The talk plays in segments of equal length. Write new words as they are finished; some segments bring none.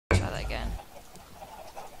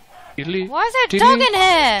Why is there a dog in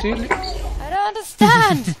here? I don't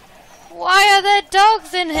understand. Why are there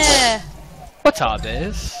dogs in here? What are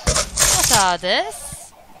this? What are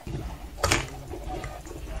this?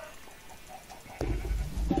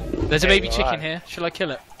 There's a baby chicken here. Shall I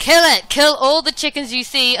kill it? Kill it! Kill all the chickens you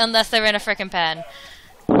see unless they're in a frickin' pen.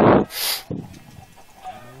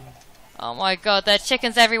 Oh my god, there's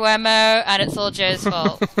chickens everywhere, Mo, and it's all Joe's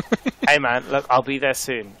fault. Hey man, look, I'll be there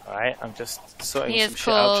soon, alright? I'm just sorting He some has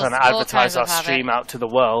shit out, trying to caused advertise all our kinds of stream havoc. out to the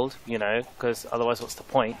world, you know, because otherwise what's the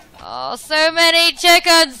point? Oh, so many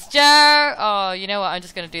chickens, Joe! Oh, you know what, I'm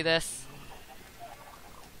just gonna do this.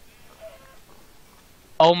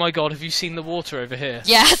 Oh my god, have you seen the water over here?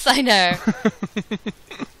 Yes, I know.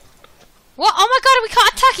 What? Oh my god, we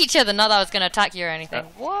can't attack each other! Not that I was gonna attack you or anything.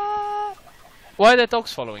 What? Why are there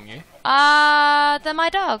dogs following you? They're my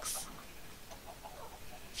dogs.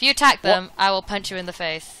 If you attack them, I will punch you in the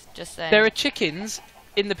face. Just saying. There are chickens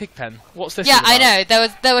in the pig pen. What's this? Yeah, all about? I know.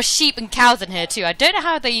 There were sheep and cows in here too. I don't know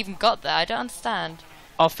how they even got there. I don't understand.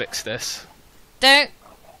 I'll fix this. Don't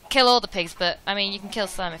kill all the pigs, but I mean, you can kill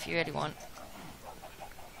some if you really want.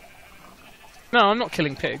 No, I'm not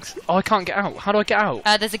killing pigs. Oh, I can't get out. How do I get out?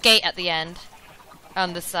 There's a gate at the end,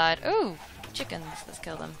 on this side. Ooh, chickens. Let's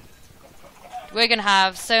kill them. We're gonna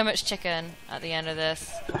have so much chicken at the end of this.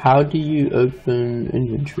 How do you open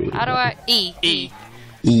inventory? How do I... E. E.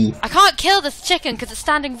 I can't kill this chicken because it's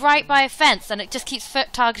standing right by a fence and it just keeps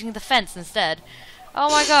targeting the fence instead. Oh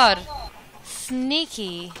my god.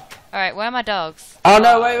 Sneaky. Alright, where are my dogs? Oh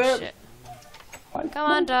no, wait. Shit. Come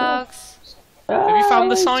on, dogs. Have you found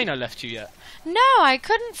the sign I left you yet? No, I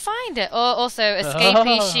couldn't find it. Or also,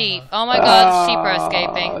 escaping sheep. Oh my god, sheep are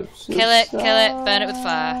escaping. Kill it, burn it with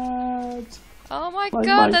fire. Oh my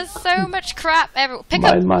god, there's so much crap everywhere. Pick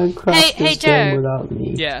up. Hey Joe. Without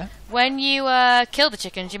me. Yeah. When you kill the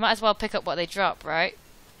chickens, you might as well pick up what they drop, right?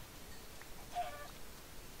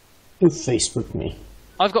 Who Facebook me?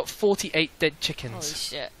 I've got 48 dead Holy chickens.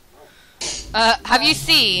 shit. Have you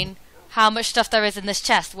seen how much stuff there is in this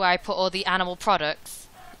chest where I put all the animal products?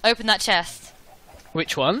 Open that chest.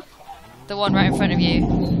 Which one? The one right in front of you.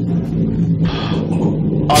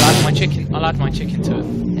 I'll add my chicken. I'll add my chicken to it.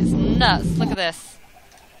 It's nuts. Look at this.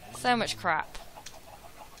 So much crap.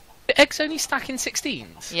 The eggs only stack in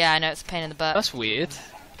 16s. Yeah, I know, it's a pain in the butt. That's weird.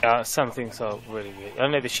 Yeah, some things are really weird. I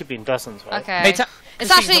know there should be in dozens, right? Okay. Hey, It's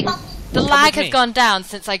Christine, actually... The come lag with has me. gone down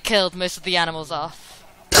since I killed most of the animals off.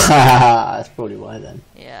 That's probably why then.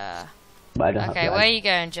 Yeah. But I don't Okay, have where are you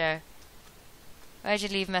going, Joe? Where'd you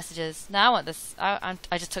leave messages? No, I want this. I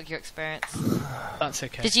just took your experience. That's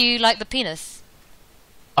okay. Did you like the penis?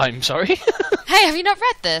 I'm sorry? Hey, have you not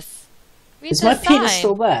read this? Read Is my the penis sign.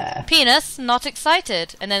 still there? Penis, not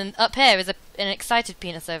excited. And then up here is an excited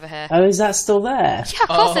penis over here. Oh, is that still there? Yeah, of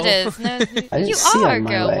course it Oh. is. No, I didn't you see it are a on my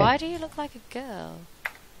girl. way. Why do you look like a girl?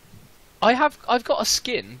 I've got a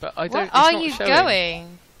skin, but I don't. Where it's are not you showing.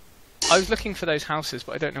 going? I was looking for those houses,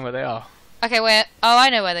 but I don't know where they are. Okay, where? Oh, I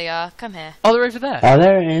know where they are. Come here. Oh, they're over there. Oh,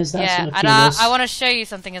 there it is. That's Yeah, my and penis. I want to show you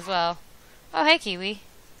something as well. Oh, hey, Kiwi.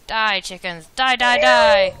 Die, chickens. Die, die,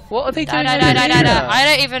 die. What are they Die, doing? die, over die, die, die, here? die. I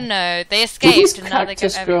don't even know. They Do escaped these and now they go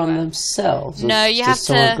cactus grow on everywhere. themselves? Or No, you have does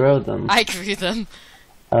someone to- grow them? I grew them.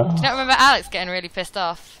 Oh. Do you not remember Alex getting really pissed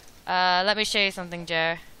off? Let me show you something,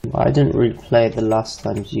 Joe. I didn't really play the last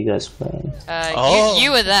times you guys played. Oh. You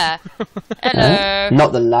were there. Hello.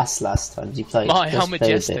 Not the last times you played. My, just how played a bit.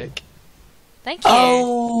 majestic. Thank you.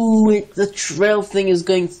 Oh, the trail thing is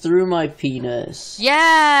going through my penis.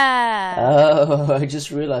 Yeah. Oh, I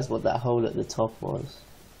just realised what that hole at the top was.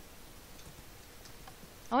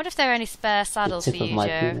 I wonder if there are any spare The saddles for tip of you, my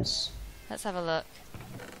Joe. penis. Let's have a look.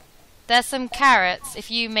 There's some carrots.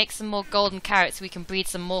 If you make some more golden carrots, we can breed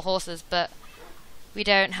some more horses, but we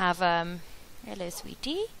don't have, Hello,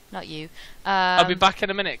 sweetie. Not you. I'll be back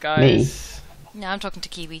in a minute, guys. No, I'm talking to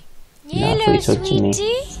Kiwi. No, Hello, please talk to me.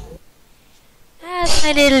 sweetie. That's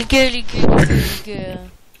my little girly girl.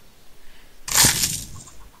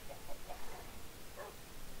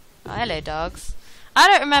 Oh, hello, dogs. I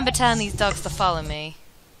don't remember telling these dogs to follow me.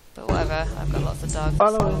 But whatever, I've got lots of dogs.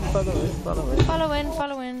 Following.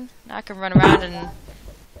 Now I can run around and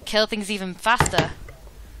kill things even faster.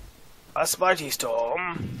 A Spidey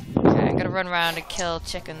storm. Okay, I'm gonna run around and kill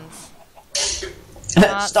chickens.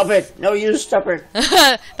 Stop it! No, you stop it!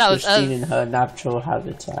 That was Christine in her natural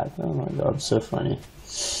habitat. Oh my god, so funny.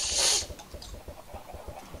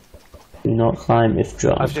 Do not climb if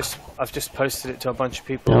drunk. I've just posted it to a bunch of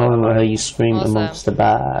people. No, you screamed Awesome. amongst the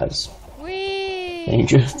bars. Whee!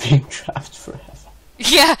 Danger of being trapped forever.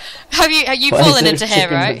 Yeah, have you Why is fallen there into here,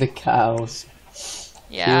 chickens right? With the cows.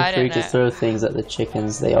 Yeah, I Feel free don't to know. throw things at the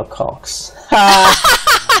chickens. They are cocks.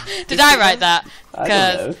 Did I write that? I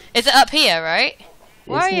don't know. Is it up here, right?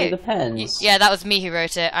 Where are It's near you? the pens. Yeah, that was me who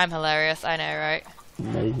wrote it. I'm hilarious. I know, right?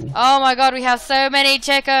 Maybe. Oh my god, we have so many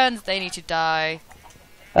chickens. They need to die.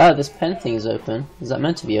 Oh, this pen thing is open. Is that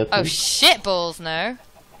meant to be open? Oh shit balls, no.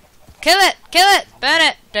 Kill it! Kill it! Burn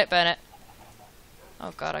it! Don't burn it.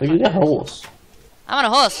 Oh god, I Where can't did you get a do it. horse? I'm on a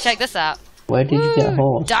horse. Check this out. Where did you get a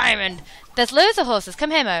horse? Diamond. There's loads of horses. Come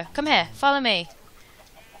here, Mo. Come here. Follow me.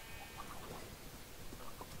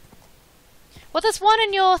 Well, there's one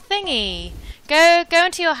in your thingy. Go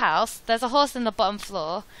into your house. There's a horse in the bottom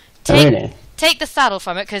floor. Really? Take the saddle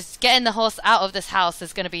from it, because getting the horse out of this house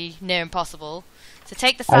is going to be near impossible. So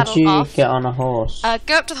take the How'd saddle you off. get on a horse?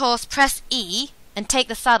 Go up to the horse, press E, and take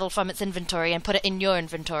the saddle from its inventory and put it in your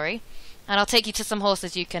inventory. And I'll take you to some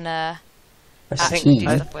horses you can Press do E.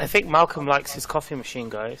 stuff with. I think Malcolm likes his coffee machine,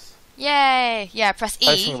 guys. Yay! Yeah, press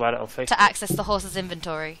Posting E about it on Facebook. to access the horse's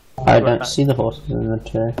inventory. I don't see the horses in the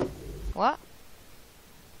tray. What?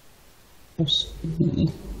 Press E.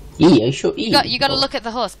 E, are you sure E? You got to look at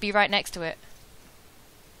the horse. Be right next to it.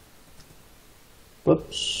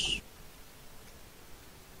 Whoops.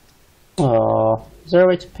 Oh, is there a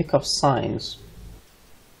way to pick off signs?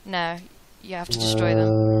 No, you have to destroy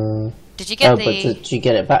them. Did you get oh, the? but did you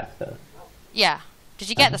get it back though? Yeah. Did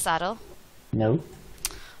you get the saddle? No.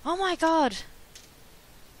 Oh my god.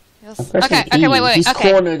 I'm pressing Okay, E. wait. He's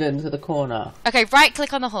Okay. cornered into the corner. Okay, right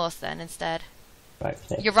click on the horse then instead. Right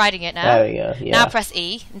click. You're riding it now. There we go. Yeah. Now press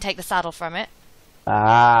E and take the saddle from it.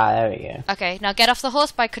 Ah, there we go. Okay, now get off the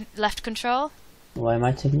horse by left control. Why am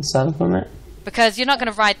I taking the saddle from it? Because you're not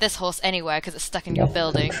going to ride this horse anywhere because it's stuck in your Left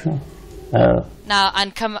building. control. Oh. Now,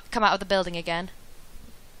 and come out of the building again.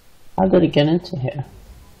 How did it get into here?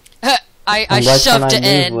 I And why shoved can't it I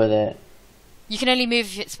move in. with it? You can only move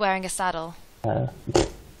if it's wearing a saddle.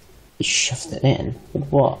 You shoved it in? With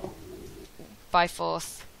what? By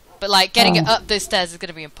force. But like, getting it up those stairs is going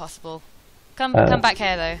to be impossible. Come back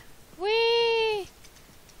here though. Whee!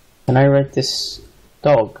 Can I ride this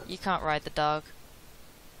dog? You can't ride the dog.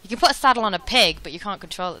 You can put a saddle on a pig, but you can't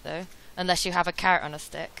control it though. Unless you have a carrot on a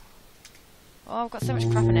stick. Oh, I've got so much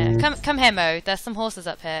crap in here. Come here, Mo. There's some horses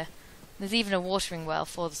up here. There's even a watering well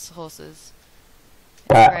for the horses.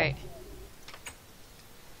 It's Wow. great.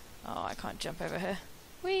 Oh, I can't jump over here.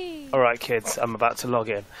 Whee! Alright, kids, I'm about to log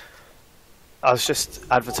in. I was just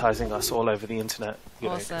advertising us all over the internet, you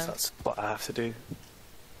know, 'cause Awesome. that's what I have to do.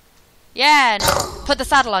 Yeah, no, put the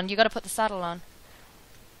saddle on. You got to put the saddle on.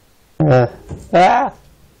 Ah!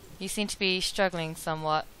 You seem to be struggling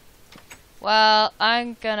somewhat. Well,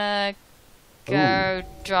 I'm gonna go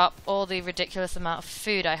drop all the ridiculous amount of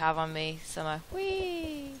food I have on me somewhere.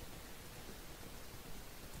 Whee!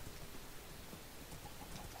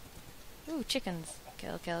 Ooh, chickens.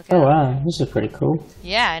 Kill, kill, kill. Oh wow, this is pretty cool.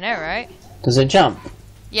 Yeah, I know, right? Does it jump?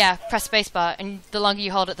 Yeah, press spacebar, and the longer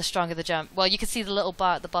you hold it, the stronger the jump. Well, you can see the little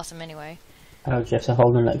bar at the bottom anyway. Oh, do you have to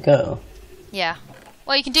hold and let go? Yeah.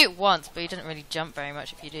 Well, you can do it once, but you didn't really jump very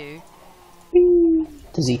much if you do.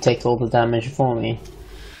 Does he take all the damage for me?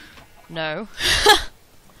 No.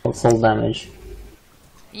 Or full damage?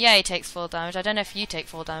 Yeah, he takes full damage. I don't know if you take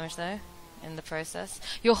full damage, though, in the process.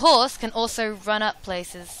 Your horse can also run up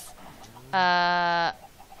places.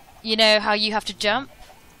 You know how you have to jump?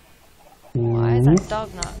 Why is that dog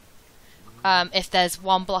not? If there's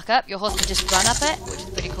one block up, your horse can just run up it, which is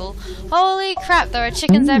pretty cool. Holy crap, there are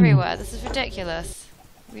chickens everywhere. This is ridiculous.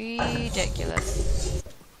 Ridiculous.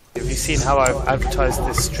 Have you seen how I've advertised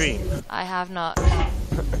this stream? I have not.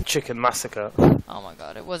 Chicken Massacre. Oh my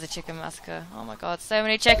god, it was a chicken massacre. Oh my god, so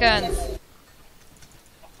many chickens!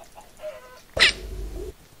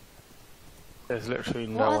 There's literally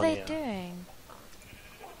no What are one they here. doing?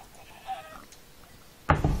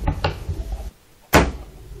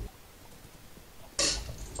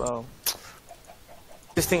 Well,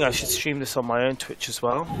 just think I should stream this on my own Twitch as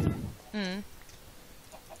well. Hmm.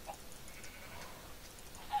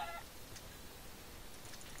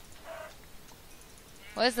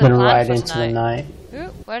 Where's the Gonna plan ride for into the tonight? night.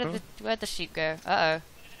 Ooh, where'd the sheep go? Uh-oh.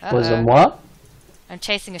 Was it Uh-oh. what? I'm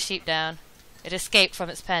chasing a sheep down. It escaped from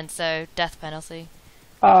its pen, so death penalty.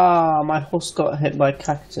 Ah, my horse got hit by a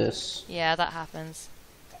cactus. Yeah, that happens.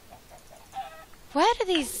 Where do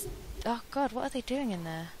these... Oh god, what are they doing in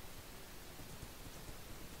there?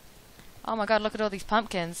 Oh my god, look at all these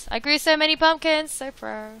pumpkins. I grew so many pumpkins! So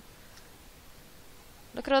pro.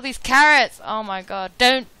 Look at all these carrots! Oh my god.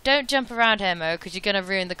 Don't jump around here, Mo, because you're gonna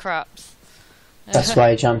ruin the crops. That's why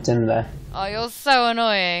I jumped in there. Oh, you're so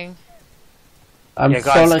annoying. I'm Yeah,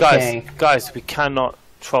 guys, frolicking. guys, we cannot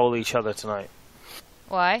troll each other tonight.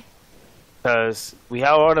 Why? Because we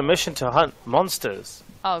are on a mission to hunt monsters.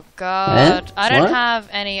 Oh god, Eh? I don't What? have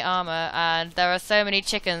any armor, and there are so many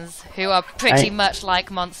chickens who are pretty much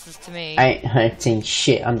like monsters to me. I ain't hurting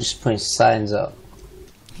shit. I'm just putting signs up.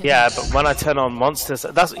 Yeah, but when I turn on monsters,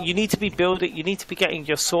 that's you need to be building. You need to be getting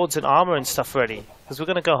your swords and armor and stuff ready because we're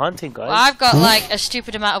gonna go hunting, guys. Well, I've got like a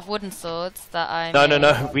stupid amount of wooden swords that I No, made.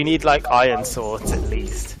 no. We need like iron swords at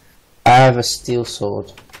least. I have a steel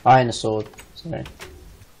sword. Iron sword. Sorry.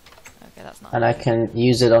 Okay, that's not. And I can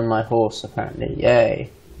use it on my horse, apparently. Yay.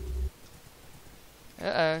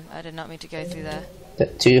 Uh-oh, I did not mean to go through there. The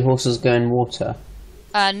 2 horses go in water.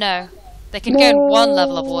 No. They can go in 1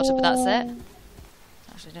 level of water, but that's it.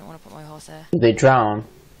 Actually, I didn't want to put my horse there. Do they drown?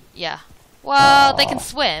 Yeah. Well, they can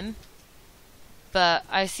swim, but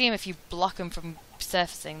I assume if you block them from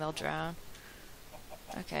surfacing, they'll drown.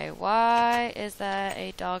 Okay, why is there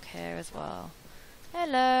a dog here as well?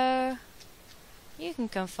 Hello. You can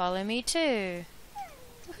come follow me too.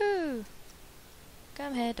 Woohoo!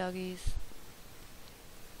 Come here, doggies.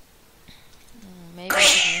 Maybe I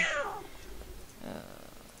should.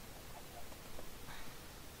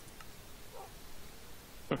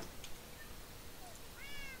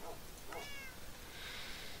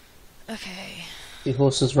 Okay. Do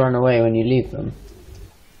horses run away when you leave them?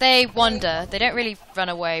 They wander. They don't really run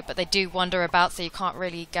away, but they do wander about, so you can't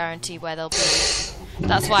really guarantee where they'll be.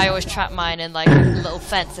 That's why I always trap mine in like a little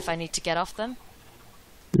fence if I need to get off them.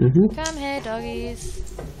 Come here,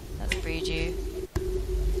 doggies. Let's breed you.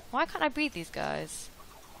 Why can't I breed these guys?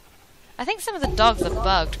 I think some of the dogs are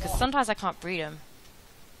bugged, because sometimes I can't breed them.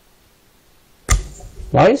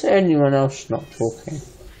 Why is anyone else not talking?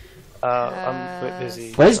 I'm a bit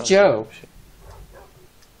busy. Where's Joe?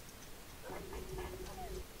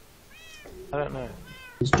 I don't know.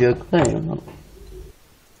 Is Joe playing or not?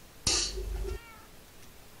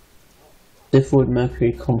 Diffwood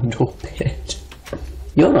Mercury Commodore Pit.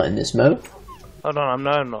 You're not in this mode. Oh no, I'm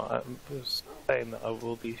not. I'm just saying that I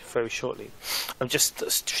will be very shortly. I'm just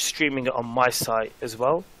streaming it on my site as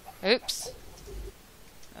well. Oops.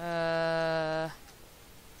 Oh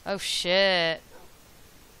shit.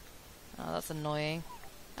 Oh, that's annoying.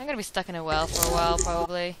 I'm gonna be stuck in a well for a while,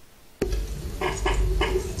 probably.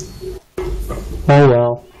 Oh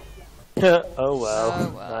well. Oh well.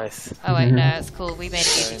 Oh, well. Nice. Oh wait, no, it's cool. We made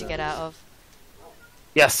it easy to get out of.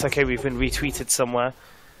 Yes, okay, we've been retweeted somewhere.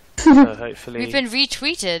 So hopefully. We've been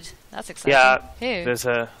retweeted. That's exciting. Yeah, Who? there's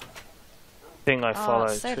a thing I follow.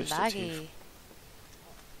 Oh, it's so Twitch laggy.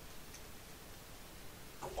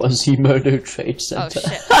 Quasimodo Trade Oh Center.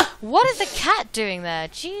 shit. What is the cat doing there?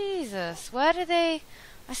 Jesus, where do they...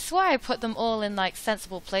 I swear I put them all in like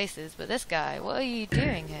sensible places, but this guy, what are you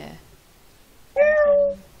doing here?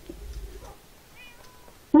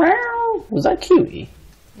 Meow. Was that Cutie?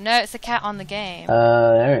 No, it's a cat on the game.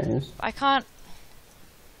 There it is. I can't...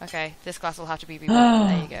 Okay, this class will have to be rebuilt.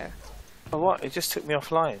 There you go. Oh what? It just took me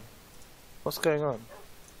offline. What's going on?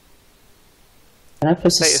 Can I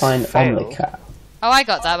press a Status sign on fail. the cat? Oh, I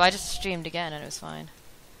got that, but I just streamed again and it was fine.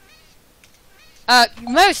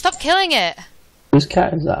 Mo, stop killing it! Whose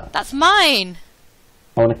cat is that? That's mine!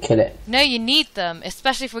 I want to kill it. No, you need them,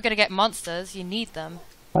 especially if we're gonna get monsters, you need them.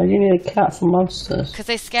 Why do you need a cat for monsters? Because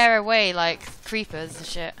they scare away, like, creepers and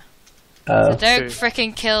shit. Oh. So don't True.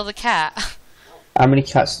 fricking kill the cat. How many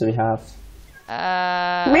cats do we have?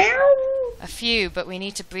 A few, but we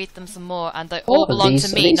need to breed them some more, and they all belong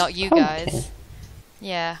to me, not you guys.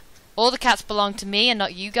 Yeah. All the cats belong to me and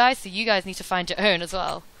not you guys, so you guys need to find your own as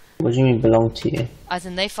well. What do you mean belong to you? As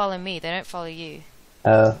in, they follow me, they don't follow you.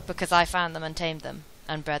 Oh. Because I found them and tamed them,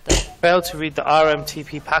 and bred them. Failed to read the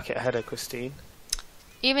RMTP packet header, Christine.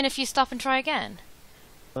 Even if you stop and try again.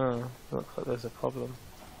 Oh, looks like there's a problem.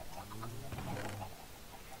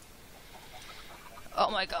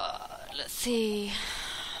 Oh my god, let's see.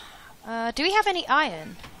 Do we have any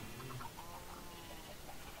iron?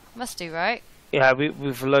 Must do, right? Yeah,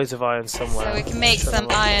 we've loads of iron somewhere. So we can make Just trying some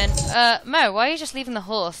to work iron. Mo, why are you just leaving the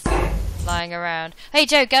horse lying around? Hey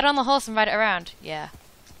Joe, get on the horse and ride it around. Yeah.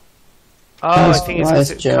 Oh, I think it's why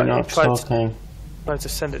because is Joe not it tried talking? to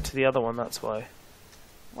send it to the other one, that's why.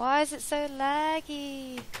 Why is it so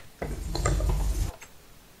laggy?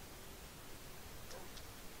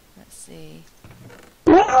 Let's see.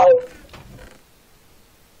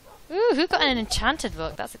 Ooh, who got an enchanted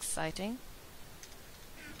book? That's exciting.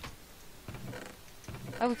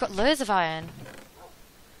 Oh, we've got loads of iron.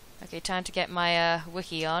 Okay, time to get my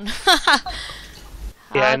wiki on.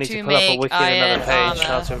 Yeah, I need to pull up a wiki in another page.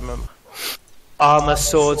 How to remember. Armor,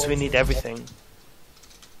 swords, we need everything.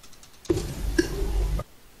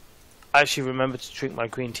 I actually remembered to drink my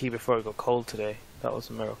green tea before it got cold today. That was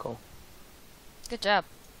a miracle. Good job.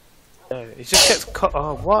 No, it just gets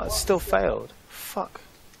oh, what? It still failed. Fuck.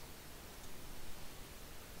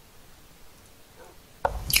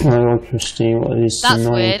 Interesting. What is That's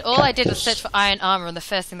annoying weird. All I did was cactus? search for iron armor, and the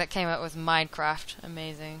first thing that came up was Minecraft.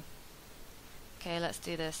 Amazing. Okay, let's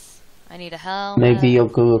do this. I need a helmet. Maybe your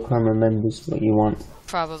Google Chrome remembers what you want.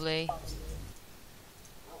 Probably.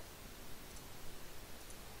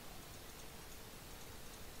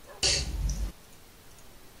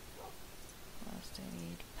 What else do I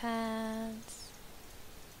need? Pants.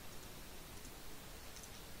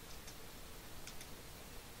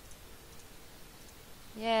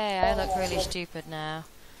 Yay, I look really stupid now.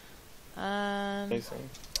 Amazing.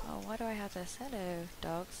 Oh, why do I have this? Hello,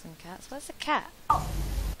 dogs and cats. Where's the cat? I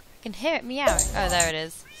can hear it meowing. Oh, there it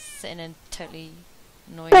is. Sitting in totally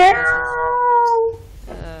noisy places.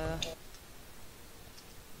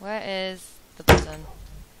 Where is the button?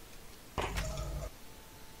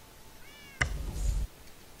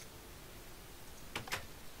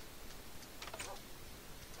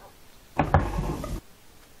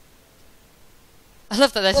 I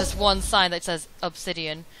love that there's just one sign that says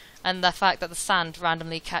obsidian, and the fact that the sand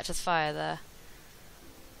randomly catches fire there.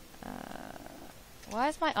 Why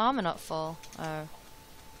is my armor not full? Oh.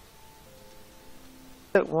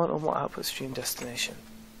 Click 1 on what output stream destination.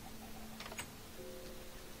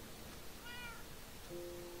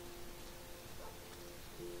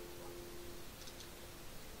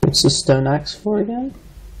 What's the stone axe for again?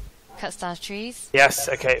 Cuts down trees. Yes,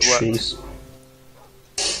 okay, it worked. Trees.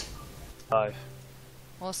 5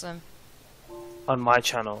 Awesome. on my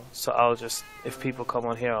channel, so I'll just, if people come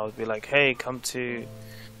on here, I'll be like, hey, come to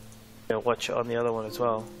watch it on the other one as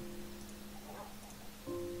well.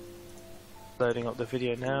 Loading up the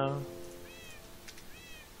video now.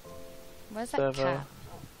 Where's that Server. cat?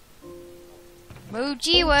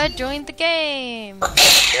 Mojiwa joined the game!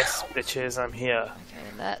 Yes, bitches, I'm here.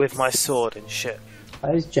 Okay, let's... With my sword and shit.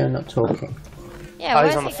 Why is Joe not talking? Yeah, Oh, where's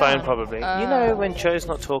he's on the he phone gone? probably. You know, when Joe's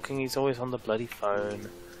not talking, he's always on the bloody phone.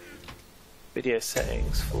 Video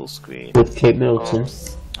settings, full screen. With Kate Middleton.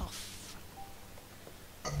 Oh,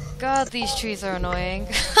 God, these trees are annoying.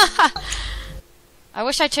 I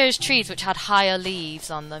wish I chose trees which had higher leaves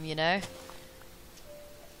on them, you know?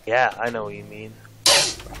 Yeah, I know what you mean.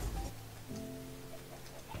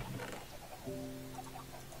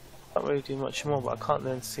 Can't really do much more, but I can't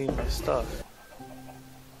then see my stuff.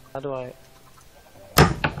 How do I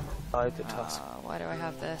hide the task? Why do I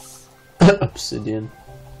have this? Obsidian.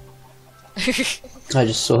 I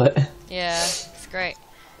just saw it. Yeah, it's great.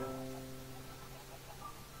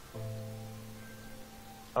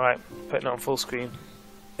 Alright, putting it on full screen.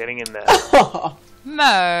 Getting in there.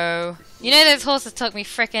 Mo! You know those horses took me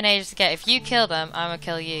frickin' ages to get. If you kill them, I'm gonna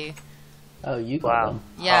kill you. Oh, you got Wow. them.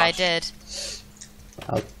 Yeah, I Harsh. did.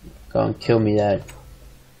 Oh, go and kill me, Dad.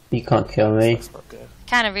 You can't kill me. That's not good.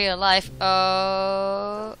 Kind of real life.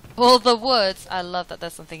 Oh, All the Woods. I love that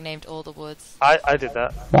there's something named All the Woods. I did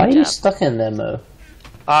that. Why are you Yeah. stuck in there, Mo?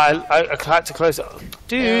 I had to close it.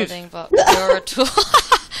 Dude! Building box. You're a tool.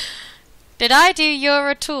 Did I do you're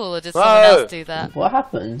a tool, or did someone Whoa. else do that? What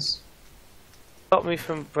happens? Stop me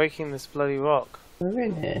from breaking this bloody rock. We're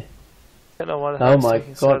in here. I don't know why the hell Oh it's my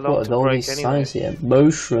taking so god, long what to are all break these anyway. signs here?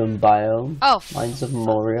 Mushroom biome. Oh, Mines of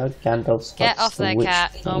Moria, Gandalf's get Huts, off the there, Witch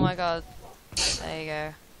cat. King. Oh my god. There you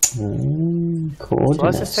go. Coordinates. Why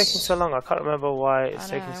is this taking so long? I can't remember why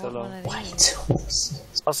it's I know, taking I so want long. one of these. White horses.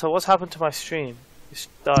 Also, what's happened to my stream? It's Is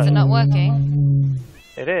it died. not working?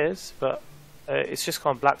 It is, but it's just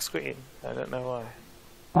gone black screen. I don't know why.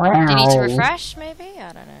 Do you need to refresh, maybe?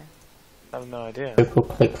 I don't know. I have no idea. Triple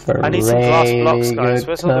click for I need some glass blocks, really guys. good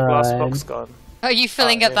Where's all the glass time. blocks gone? Are you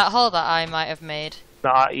filling Oh, up yeah. that hole that I might have made?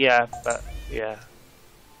 No, yeah, but yeah.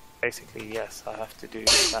 Basically, yes, I have to do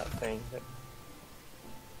that thing.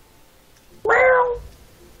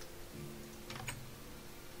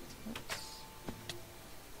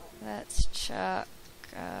 Let's chuck...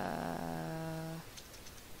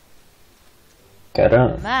 Get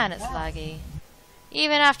on. Man, it's laggy.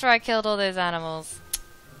 Even after I killed all those animals.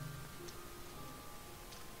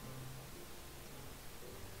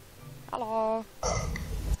 Hello.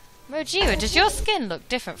 Mojiwa, does your skin look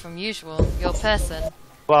different from usual? Your person?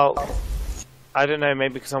 Well, I don't know,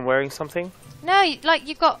 maybe because I'm wearing something? No, like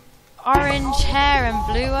you've got orange hair and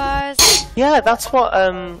blue eyes. Yeah, that's what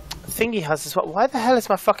Thingy has as well. Why the hell is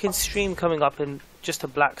my fucking stream coming up in just a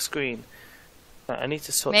black screen? I need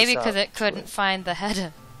to sort Maybe this out. because it couldn't find the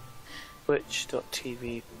header.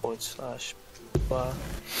 Twitch.tv/.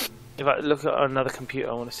 If I look at another computer,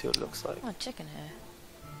 I want to see what it looks like. Oh, chicken hair.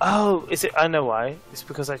 Oh, is it? I know why. It's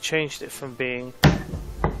because I changed it from being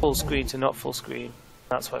full screen to not full screen.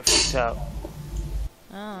 That's why it freaked out.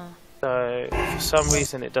 Oh. So, for some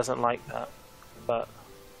reason, it doesn't like that. But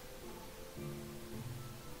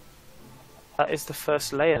That is the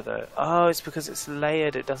first layer, though. Oh, it's because it's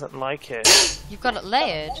layered. It doesn't like it. You've got it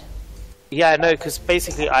layered. Yeah, no, because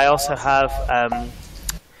basically I also have,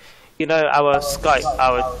 you know, our Skype,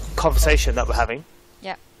 our conversation that we're having.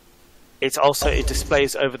 Yeah. It's also, it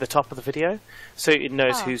displays over the top of the video, so it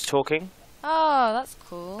knows Oh. who's talking. Oh, that's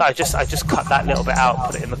cool. I just cut that little bit out,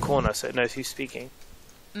 put it in the corner, so it knows who's speaking.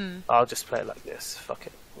 Mm. I'll just play it like this. Fuck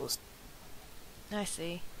it. I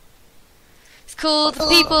see. It's cool. The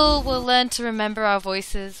people will learn to remember our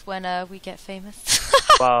voices when we get famous.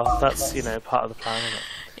 Well, that's, you know, part of the plan, isn't it?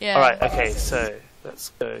 Yeah. Alright, okay, so let's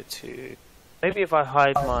go to... Maybe if I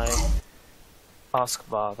hide my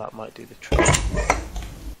taskbar, that might do the trick.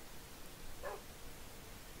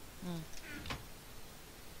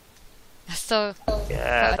 So,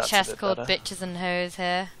 Yeah, got a that's chest bit called better. Bitches and Hoes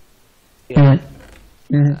here. Yeah.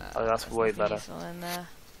 Oh, that's way better. Useful in there.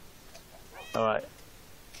 Alright.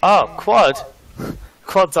 Oh, Quad!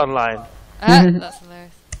 Quad's online. That's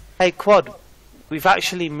hilarious. Hey, Quad, we've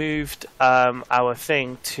actually moved our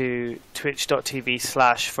thing to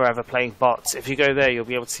twitch.tv/foreverplayingbots. If you go there, you'll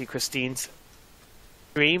be able to see Christine's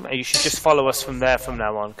stream, and you should just follow us from there from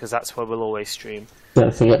now on, because that's where we'll always stream.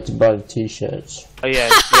 Don't forget to buy the t-shirts. Oh yeah,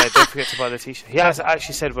 yeah, don't forget to buy the t-shirt. He has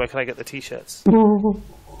actually said, where can I get the t-shirts?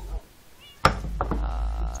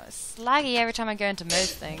 It's laggy every time I go into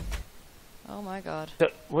Mo's thing. Oh my god. So,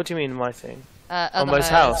 what do you mean, my thing? Other Mo's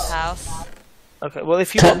Mo's house? Okay, well,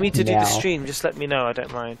 if you want me to do the stream, just let me know, I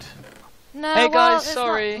don't mind. No, Hey, well, guys, it's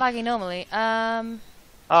sorry. not laggy normally. Oh,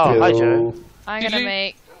 hi, Joe. I'm gonna Doodaloo.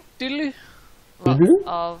 make Doodaloo. lots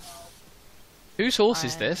of... Whose horse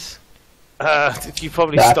is this? You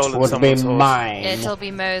probably That stolen would be someone's horse. mine. It'll be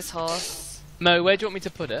Mo's horse. Mo, where do you want me to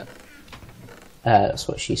put it? That's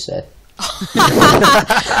what she said.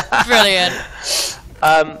 Brilliant.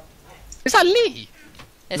 Is that Lee?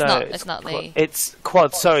 It's No, not. It's not Lee. It's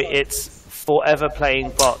Quad. Sorry, it's Forever Playing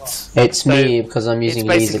Bots. It's So me because I'm It's using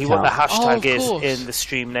Lee's basically what the account. hashtag Oh, of course. is in the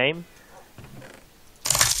stream name.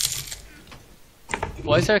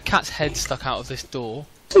 Why is there a cat's head stuck out of this door?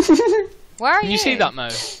 Where are Can you see that, Mo?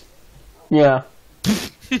 Yeah.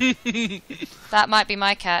 That might be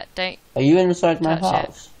my cat. Don't. Are you inside my Touch it.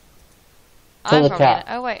 house? Kill I'm the probably. cat.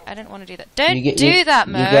 Oh wait, I didn't want to do that. Don't You get, do you, that,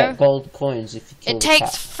 Mo. You get gold coins if you kill It the takes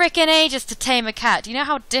cat. frickin' ages to tame a cat. Do you know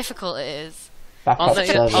how difficult it is? Back Aren't up they-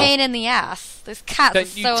 server. Pain in the ass. Those cats Don't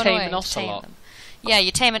are you so tame annoying an to tame ocelot? them. Yeah,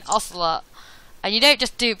 you tame an ocelot, and you don't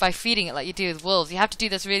just do it by feeding it like you do with wolves. You have to do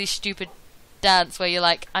this really stupid dance where you're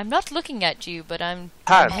like, "I'm not looking at you, but I'm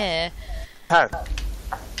Pan. here." Pan,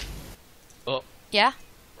 Yeah,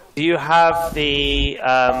 do you have the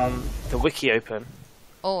wiki open?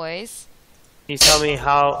 always. Can you tell me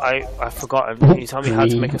how I've forgotten? Can you tell me how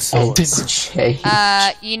to make a sword?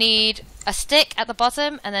 You need a stick at the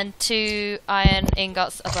bottom, and then 2 iron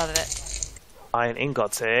ingots above it. Iron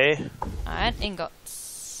ingots, eh? Iron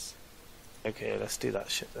ingots. Okay, let's do that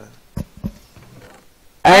shit then.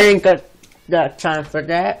 I ain't got that time for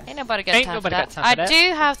that. Ain't nobody got Ain't time for nobody that. got time for I that.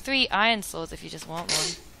 do have 3 iron swords if you just want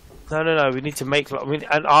one. No, we need to make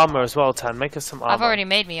and armor as well, Tan. Make us some armor. I've already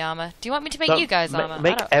made me armor. Do you want me to make No, you guys armor?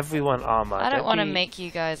 Make I don't, everyone armor. I don't want to be- make you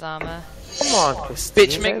guys armor. Come on, Christine.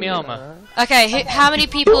 Bitch, make me armor. Okay, how many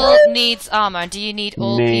people needs armor? Do you need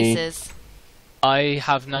all Me. pieces? I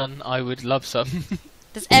have none. I would love some.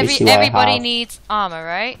 Does Let me see what I everybody have. needs armor,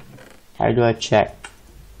 right? How do I check?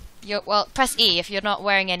 Well, press E if you're not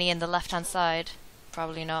wearing any in the left-hand side.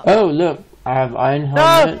 Probably not. Oh, look. I have iron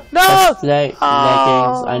helmet, no! breastplate,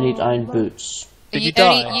 leggings. I need iron boots. Did you you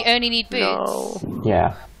die? only need boots. No.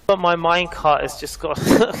 Yeah. But my minecart has just got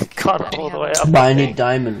gone all the way up. But I need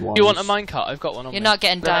diamond ones. Do you want a minecart? I've got one on You're me. not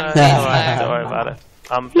getting No, diamond it's boots. alright, No. don't worry about it.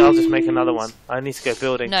 I'll just make another one. I need to go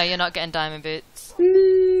building. No, you're not getting diamond boots.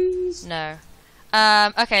 Please. No.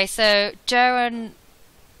 Okay, so Joe and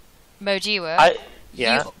Mojiwa,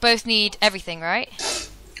 Yeah, you both need everything, right?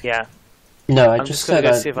 yeah. No, I I'm just gonna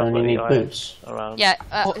said go see if I I've got only any need iron boots. around. Yeah,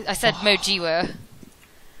 I said Mojiwa.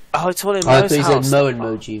 Oh, it's all in Oh, I Mo's thought you house. said Mo and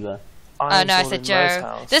Mojiva. Oh Iron's no, I all said in Joe. Mo's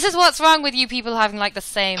house. This is what's wrong with you people having like the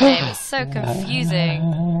same name. It's so confusing.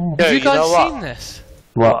 Joe, Have you know guys what? seen this?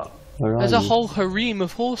 What? Where are There's a you? whole harem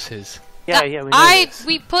of horses. Yeah, we know this.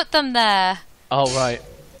 We put them there. Oh, right.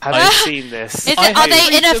 Have you seen this? Is I it, are they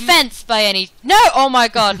hate in a them. fence by any? No! Oh my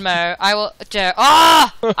God, Mo! I will, Joe.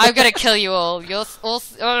 I'm gonna kill you all. You're all.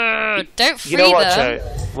 Don't free You know what, them. Joe? I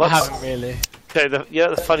What's, haven't really. Joe, you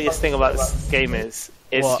know the funniest thing about this game is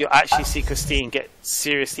What? you'll actually see Christine get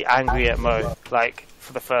seriously angry at Mo, like,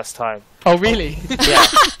 for the first time. Oh, really? Yeah.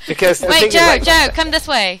 Because the thing Wait, is, Joe, like, Joe, come this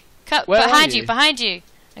way. Where are behind you? you, behind you.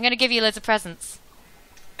 I'm gonna give you loads of presents.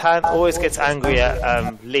 Tan always gets angry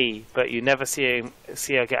at Lee, but you never see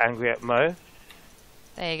her get angry at Mo.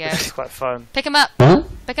 There you go. It's quite fun. Pick him up. Huh?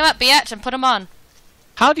 Pick him up, Biatch, and put him on.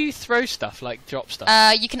 How do you throw stuff, like drop stuff?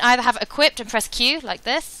 You can either have it equipped and press Q, like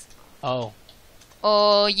this. Oh.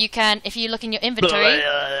 Or you can, if you look in your inventory,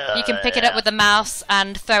 you can pick it up with the mouse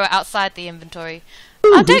and throw it outside the inventory.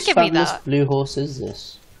 Oh, don't give me that. Blue horse is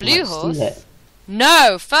this? Blue horse?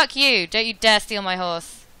 No, fuck you. Don't you dare steal my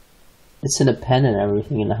horse. It's in a pen and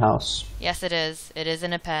everything in the house. Yes, it is. It is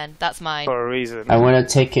in a pen. That's mine. For a reason. I want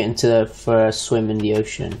to take it for a swim in the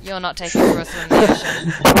ocean. You're not taking it for a swim in the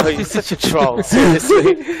ocean. Oh, you're such a troll,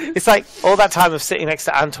 seriously. It's like all that time of sitting next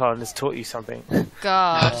to Anton has taught you something.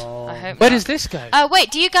 God, I hope Where not. does this go? Oh,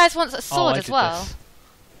 wait, do you guys want a sword I as did well? this.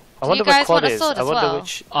 I wonder you guys what want a quad is. sword I as wonder well?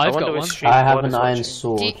 which. I've got which one. stream I have Quad an is iron watching.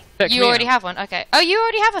 sword. Check You me already out. have one? Okay. Oh, you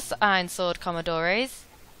already have an iron sword, Commodores.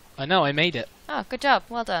 I know, I made it. Oh, good job.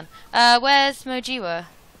 Well done. Where's Mojiwa?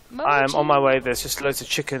 I'm on my way. There's just loads of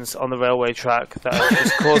chickens on the railway track that have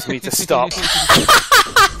just caused me to stop.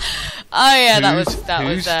 Oh yeah, Whose fault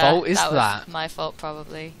is that? that? Was my fault,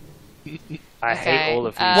 probably. I hate all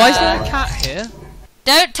of you. Why is there a cat here?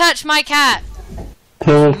 Don't touch my cat.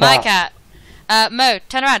 My cat. Mo,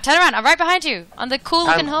 turn around. Turn around. I'm right behind you on the cool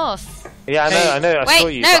looking horse. Yeah, I know. I saw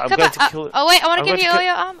Wait, you. no, But I'm come going back. to kill. Oh wait, I want I'm to give going you to all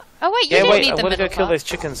your armor. Oh wait, you Yeah, didn't wait. need I'm the going to go middle kill part. those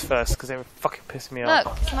chickens first because they were fucking pissing me off.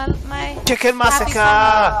 Look, it's my Chicken happy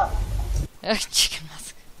massacre! Oh, chicken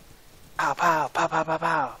massacre. Pow, pow, pow, pow, pow,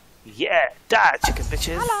 pow. Yeah, die, chicken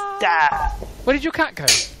bitches. Die. Where did your cat go?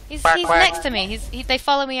 He's Quack, quack. next to me. They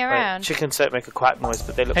follow me around. Chickens don't make a quack noise,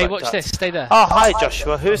 but they look Hey, like watch ducks. this. Stay there. Oh, hi,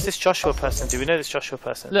 Joshua. Who is this Joshua person? Do we know this Joshua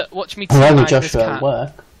person? Look, watch me I'm teabag this Joshua at cat.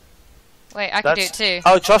 work. Wait, I can do it too.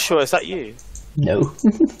 Oh, Joshua, is that you? No.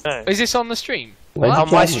 No. Is this on the stream? Where On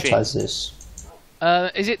did you my advertise this?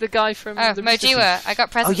 Is it the guy from Oh, the Rooster Teeth? Mojiwa, I got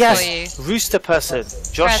Oh, presents yes. for you. Rooster person.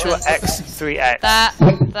 Joshua Presents. X3X. That. Yeah,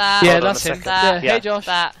 Hold on that's a him. second. That. Yeah. Hey, Josh.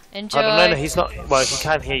 That. Enjoy. Oh, no, he's not. Well, he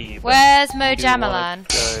can hear you. but Where's Mo do you wanna Jamalan?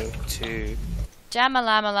 Go to.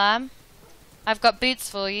 Jamalalam. I've got boots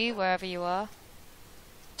for you wherever you are.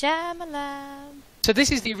 Jamalam. So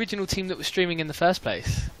this is the original team that was streaming in the first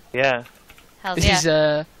place. Yeah. Hell This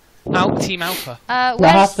yeah. is Team Alpha.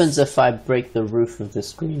 What happens if I break the roof of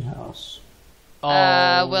this greenhouse?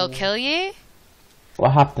 We'll kill you.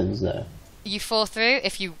 What happens there? You fall through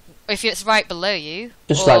if it's right below you.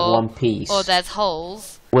 Just or, like one piece. Or there's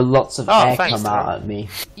holes. Will lots of Oh, air thanks, come out Tom. at me?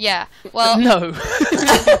 Yeah. Well, No.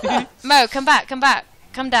 Mo, come back.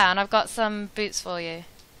 Come down. I've got some boots for you.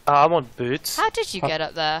 I want boots. How did you get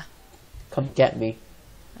up there? Come get me.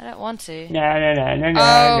 I don't want to. No.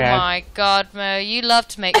 Oh my god, Mo, you love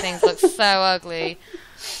to make things look so ugly.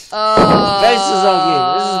 Oh, This is ugly.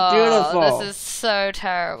 This is beautiful. This is so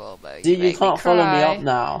terrible, Mo. Dude, you make can't me follow me cry. up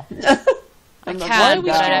now. I I'm not can, Why are going we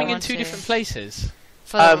but I don't streaming in want two to. different places?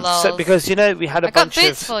 For the lols. So because you know we had a I got bunch of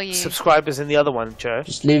boots for you. subscribers in the other one, Joe.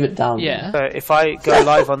 Just leave it down. Yeah. So if I go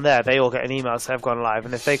live on there, they all get an email saying I've gone live,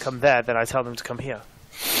 and if they come there, then I tell them to come here.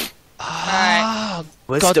 Alright. God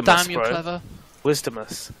Wisdomous, damn, you're bro. clever.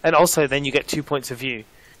 Wisdomous. And also, then you get 2 points of view.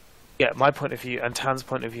 You get my point of view and Tan's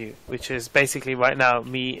point of view, which is basically right now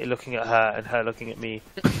me looking at her and her looking at me,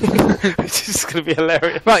 which is going to be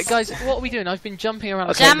hilarious. Right, guys, what are we doing? I've been jumping around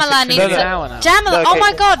the Okay. table Jamala for needs No, an no. to. hour now. Jamala, No, oh okay.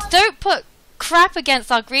 my god, don't put crap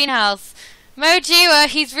against our greenhouse. Mojiwa,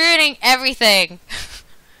 he's ruining everything.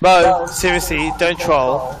 Mo, seriously, don't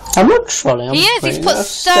troll. I'm not trolling. I'm He is, he's putting put a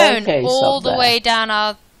stone staircase all up the there. way down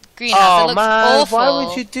our greenhouse. It Oh looks man, awful. why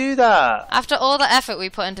would you do that? After all the effort we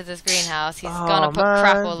put into this greenhouse, he's Oh, gonna put man.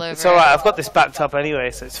 crap all over It's it. alright, I've got this backed up anyway,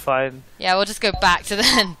 so it's fine. Yeah, we'll just go back to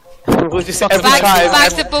then. We'll just every Back time,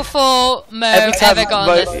 to before Mo every time ever got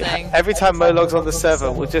on this thing. every time Mo logs on the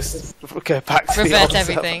server, we'll just go back to the Revert old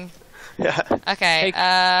everything. server. Yeah. Okay,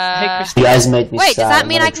 Hey, Chris. You guys made me wait, sad. does that I'm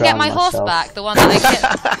mean gonna I can get drown my horse myself. back? The one that I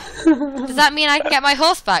get... Does that mean I can get my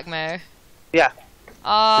horse back, Mo? Yeah.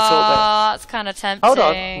 Oh, that's kind of tempting. Hold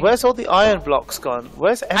on. Where's all the iron blocks gone?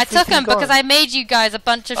 Where's everything I took them gone? because I made you guys a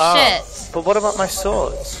bunch of Oh, shit. But what about my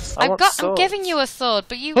swords? I I'm want swords. giving you a sword,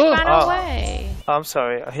 but you Oh. ran Oh. away. Oh, I'm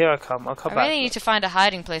sorry. Here I come. I'll come I back. really need to find a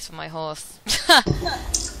hiding place for my horse.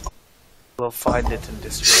 We'll find it and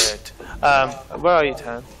destroy it. Where are you,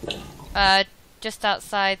 Tan? Just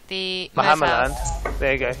outside the Mo's house. Mahamaland.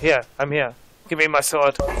 There you go. Here. I'm here. Give me my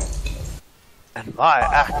sword. And my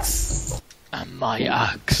axe. And my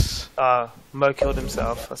axe. Mo killed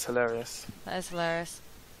himself. That's hilarious. That is hilarious.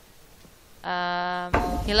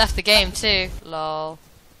 He left the game too. Lol.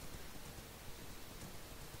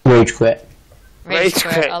 Rage quit. Rage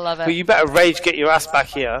quit. I love it. But you better rage get your ass back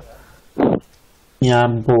here. Yeah,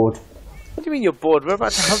 I'm bored. What do you mean you're bored? We're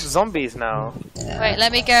about to hunt zombies now. Yeah. Wait,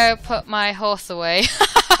 let me go put my horse away.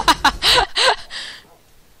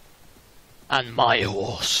 And my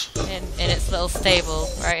horse. in its little stable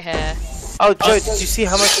right here. Oh, Joe, did you see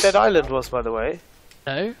how much Dead Island was, by the way?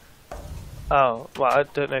 No? Oh, well, I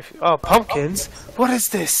don't know if... Oh, pumpkins? What is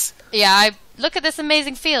this? Yeah, look at this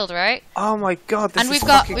amazing field, right? Oh my god, this And is we've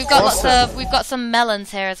got fucking lots awesome. of some melons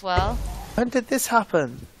here as well. When did this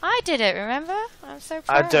happen? I did it, remember? I'm so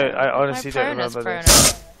proud. I honestly don't remember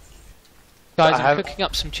this. Guys, I I'm have- cooking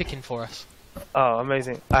up some chicken for us. Oh,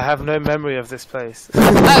 amazing. I have no memory of this place.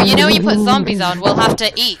 Oh, you know when you put zombies on, we'll have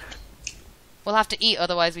to eat. We'll have to eat,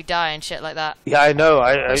 otherwise we die and shit like that. Yeah, I know.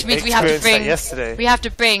 I Which means we have to experienced that bring yesterday. we have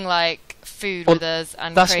to bring like food Well, with us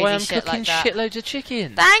and That's crazy why I'm shit cooking like that. shitloads of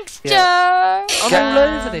chicken. Thanks, Yeah. Joe. I'm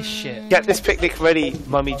all over this shit. Get this picnic ready,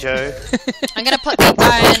 Mummy Joe. I'm gonna put the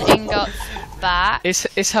iron ingots back. It's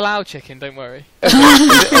halal chicken, don't worry. Is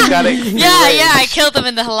it organic? Yeah, I killed them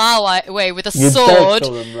in the halal way with a You don't sword.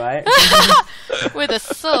 kill them, right? With a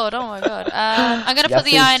sword. Oh my god. I'm gonna You put have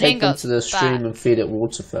the to iron take them ingots to the stream back. and feed it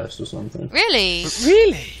water first or something. Really?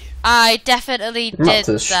 Really? I definitely Not did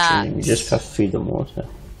to the that. stream, you just have to feed them water.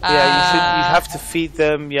 Yeah, you have to feed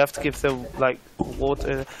them. You have to give them like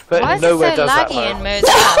water. But Why is nowhere it so does that. laggy in Though. Mo's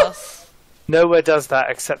house? Nowhere does that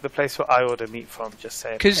except the place where I order meat from. Just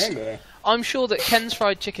saying. Because Really? I'm sure that Ken's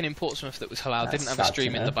Fried Chicken in Portsmouth that was halal didn't have a sad to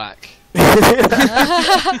stream in know. the back.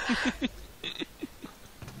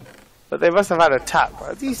 But they must have had a tap.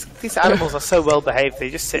 Right? These animals are so well behaved. They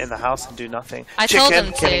just sit in the house and do nothing. I Chicken, told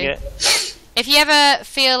them killing to. it. If you ever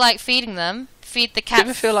feel like feeding them, feed the Do you cats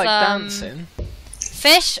ever feel like some dancing?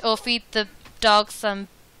 fish or feed the dogs some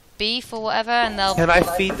beef or whatever, and they'll. Can I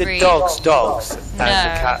feed the breed. dogs and No. the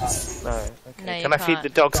cats? No. Okay. No, you Can I feed can't. the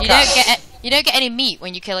dogs You cats? you don't get any meat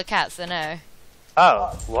when you kill a cat, so no. Oh,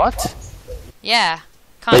 what? Yeah,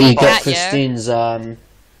 But can't you eat get cat, yo. Christine's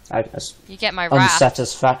You get my wrath.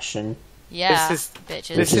 unsatisfaction. Yeah, This is- bitches.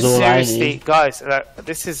 This Which is is all I seriously, need. guys.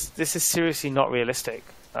 This is seriously not realistic.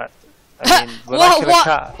 I mean, when I kill a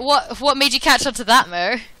cat, what made you catch on to that,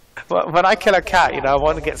 Mo? when I kill a cat, I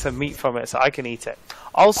want to get some meat from it so I can eat it.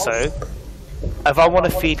 Also, if I want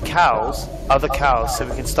to feed other cows, so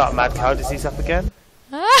we can start mad cow disease up again.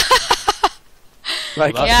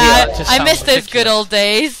 Like, Well, Yeah, that just I sounds miss those good ridiculous. old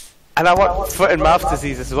days. and I want foot and mouth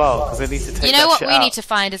disease as well because I need to take. You know that what shit we out. need to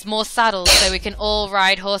find is more saddles so we can all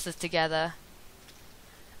ride horses together.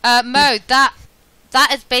 Mo, that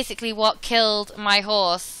is basically what killed my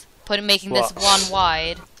horse, making this What? one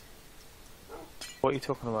wide. What are you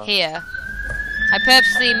talking about? Here. I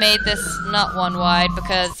purposely made this not one wide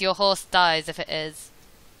because your horse dies if it is.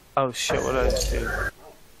 Oh shit! What did I do?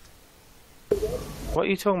 What are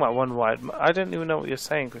you talking about? One wide? I don't even know what you're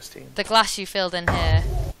saying, Christine. The glass you filled in here.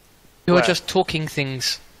 You're Where? just talking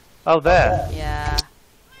things. Oh, there. Yeah.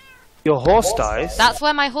 Your horse dies. That's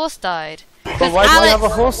where my horse died. But why do I have a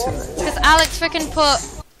horse in there? Because Alex freaking put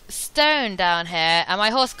stone down here and my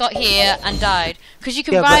horse got here and died. Because you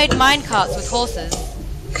can Yeah, but- ride minecarts with horses.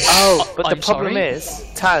 Oh, but the I'm problem sorry? is,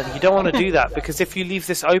 Tan, you don't want to do that because if you leave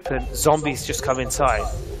this open, zombies just come inside,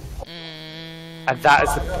 and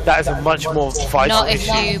that is a much more vital Not if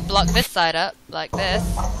issue. you block this side up, like this.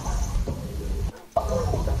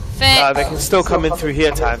 Fix. They can still come in through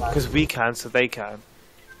here, Tan, because we can, so they can.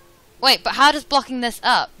 Wait, but how does blocking this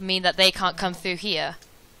up mean that they can't come through here?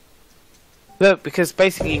 No, because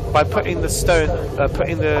basically by putting the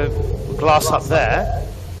putting the glass up there,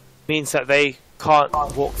 means that they can't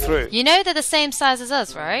walk through. You know they're the same size as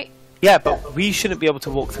us, right? Yeah, but we shouldn't be able to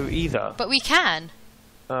walk through either. But we can.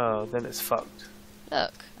 Oh, then it's fucked.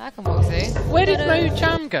 Look, I can walk through. Where did Mo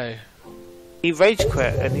Jam go? He rage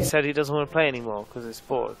quit and he said he doesn't want to play anymore because it's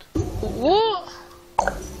bored. What?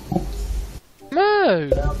 Mo!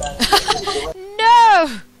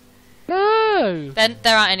 No! No! Then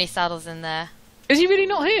there aren't any saddles in there. Is he really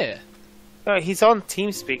not here? No, he's on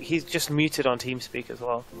TeamSpeak. He's just muted on TeamSpeak as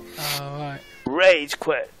well. Oh, right. Rage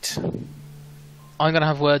quit. I'm gonna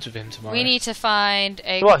have words with him tomorrow. We need to find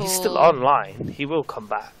a Well, cool... he's still online. He will come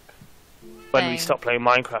back when we thing. stop playing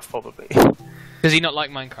Minecraft, probably. Does he not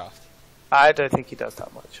like Minecraft? I don't think he does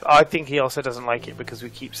that much. I think he also doesn't like it because we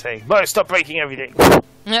keep saying, "Mo, stop breaking everything."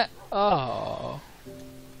 Oh.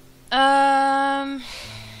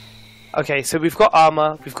 Okay, so we've got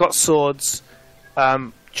armor, we've got swords.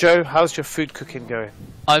 Joe, how's your food cooking going?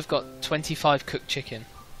 I've got 25 cooked chicken.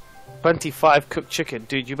 25 cooked chicken.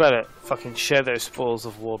 Dude, you better fucking share those spoils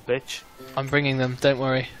of war, bitch. I'm bringing them, don't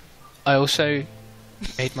worry. I also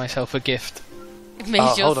made myself a gift. Made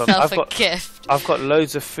hold on, yourself I've a got- gift. I've got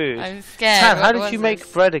loads of food. I'm scared. Tan, how What did was you this?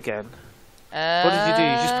 make bread again? What did you do?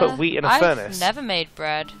 You just put wheat in a I've furnace? never made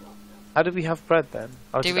bread. How do we have bread then?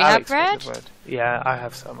 Oh, Do just we have Alex got the bread? Yeah, I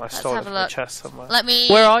have some. I stole it have a from the look. chest somewhere. Let me.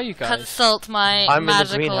 Where are you guys? Consult my I'm in the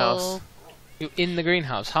magical. greenhouse. You're in the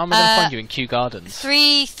greenhouse. How am I going to find you in Kew Gardens?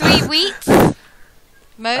 Three wheats.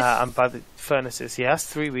 Most. I'm by the furnaces. Yes,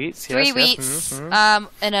 3 wheats. Yes, Three yes. wheats.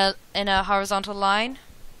 Mhm. In a horizontal line.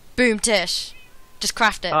 Boom tish. Just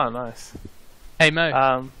craft it. Oh, nice. Hey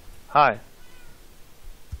Mo. Hi.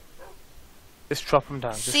 Just drop them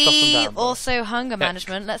down. Just drop them See, down. bro. also hunger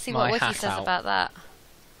management. Let's see what my Wiki hat says out. about that.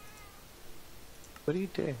 What are you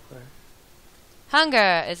doing, bro?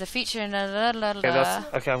 Hunger is a feature in a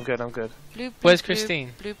Okay, I'm good. Bloop, bloop, Where's bloop,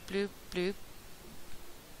 Christine? Bloop bloop bloop.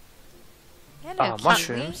 Yeah, no, Ah, can't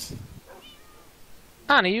mushrooms.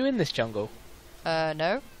 Anne, are you in this jungle? we?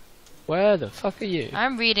 No. Where the fuck are you?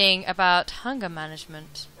 I'm reading about hunger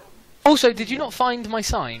management. Also, did you not find my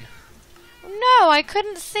sign? No, I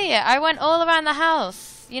couldn't see it. I went all around the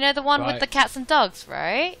house. You know the one with Right. the cats and dogs,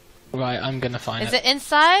 right? Right, I'm gonna find Is it. it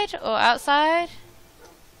inside or outside?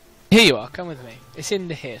 Here you are. Come with me. It's in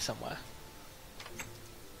here somewhere.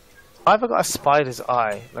 I've got a spider's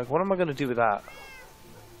eye. Like, what am I going to do with that?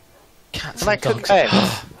 Cats Can I and cook dogs.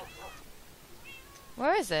 eggs?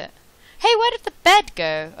 Where is it? Hey, where did the bed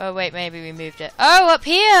go? Oh wait, maybe we moved it. Oh, up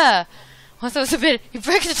here! I thought it was a bit. You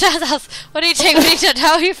broke into Dad's house. What are you doing? What are you doing?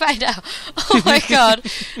 How will you find out? Oh my god,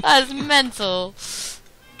 that's mental.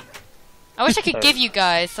 I wish I could give you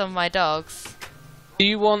guys some of my dogs. Do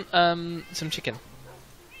you want some chicken?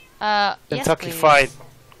 Yes, Kentucky please. fried.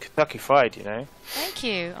 Kentucky fried, you know? Thank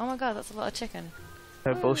you. Oh my god, that's a lot of chicken.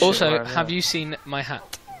 No bullshit. Also, around have here. you seen my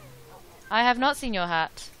hat? I have not seen your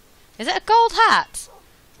hat. Is it a gold hat?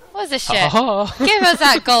 What is this shit? Oh. Give us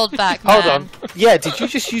that gold back, man. Hold on. Yeah, did you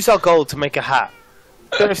just use our gold to make a hat?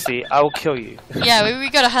 Seriously, I will kill you. Yeah, we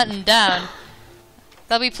gotta hunt him down.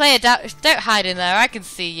 There'll be player don't hide in there. I can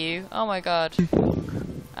see you. Oh my god.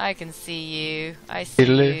 I can see you. I see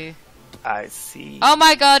Diddly. you. I see. Oh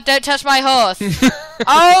my god, don't touch my horse.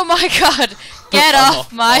 Oh my god. Get I'm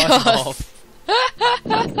off my I'm horse.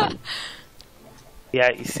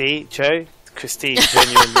 Yeah, you see, Joe? Christine's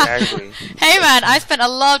genuinely angry. Hey man, I spent a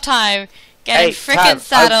lot of time getting Hey, frickin' Tad,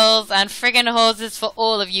 saddles and friggin' horses for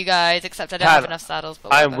all of you guys, except I don't Tad, have enough saddles.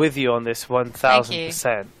 But I am whatever. with you on this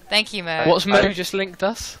 1000%. Thank you, Mo. What's Mo just linked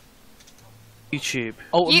us? YouTube.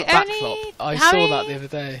 Oh, You backflop. only- I how saw many- that the other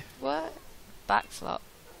day. What? Backflop.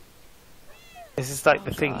 This is like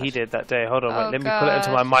the thing God. he did that day. Hold on, Oh, wait. Let me put it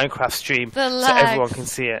into my God. Minecraft stream The so lags. everyone can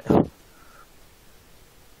see it.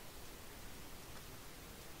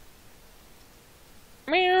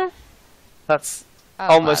 Meow. That's Oh,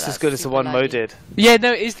 almost wow, as that's good as the super one Mo laggy. did. Yeah,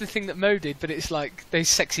 no, it is the thing that Mo did, but it's like there's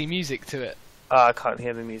sexy music to it. Oh, I can't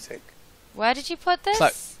hear the music. Where did you put this?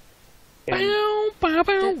 like- In,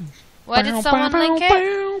 Where did someone link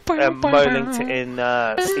it? Mo linked it in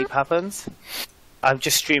Sleep Happens. I'm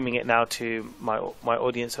just streaming it now to my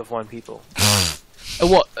audience of 1 people.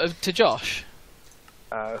 What? To Josh?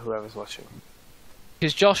 Whoever's watching.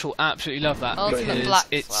 Because Josh will absolutely love that. Ultimate because black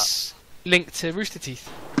it's linked to Rooster Teeth.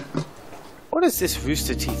 What is this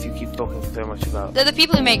Rooster Teeth you keep talking so much about? They're the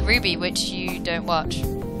people who make Ruby, which you don't watch.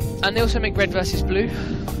 And they also make Red vs Blue.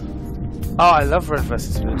 Oh, I love Red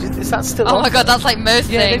vs Blue. Is that still Oh on? my god, that's like most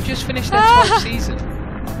Yeah, things. they've just finished their 12th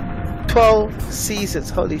season. 12 seasons.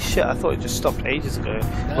 Holy shit! I thought it just stopped ages ago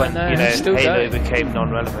when no, you know it's still Halo going. became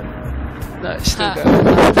non-relevant. No, it's still Huh. going.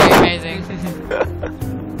 That's pretty amazing.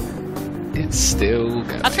 It's still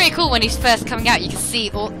going. That's pretty cool when he's first coming out. You can see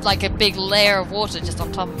all, like a big layer of water just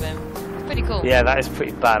on top of him. It's pretty cool. Yeah, that is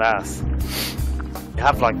pretty badass. You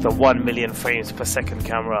have like the 1 million frames per second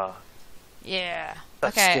camera. Yeah.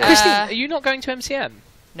 That's Okay. scary. Christine, are you not going to MCM?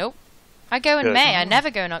 Nope. I go in Good. May. I never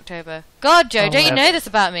go in October. God, Joe, Oh, don't you know never. this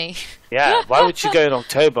about me? Yeah, why would you go in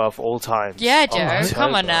October of all times? Yeah, Oh, Joe. October.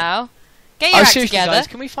 Come on now. Get your act seriously, together. guys,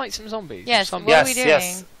 can we fight some zombies? Yes, Some- what are we Yes,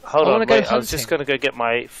 yes. doing? Hold I on, wanna go wait. I was just hunting. gonna go get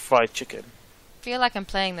my fried chicken. I feel like I'm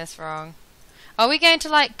playing this wrong. Are we going to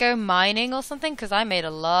like go mining or something? Because I made a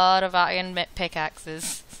lot of iron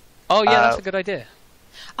pickaxes. Oh yeah, that's Uh, a good idea.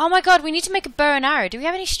 Oh my god, we need to make a bow and arrow. Do we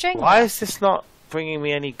have any string? Why left? is this not bringing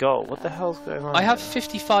me any gold? What the hell's going on? I have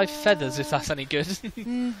 55 feathers, if that's any good.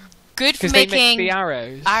 Good for Because they making make the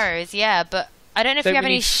arrows. arrows, yeah, but I don't know if Don't we have we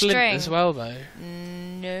any need flint string. as well, though?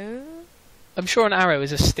 No. I'm sure an arrow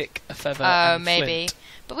is a stick, a feather, Oh, and maybe. flint.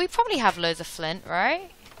 But we probably have loads of flint,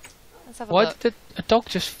 right? Let's have a Why look. did a dog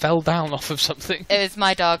just fell down off of something? It was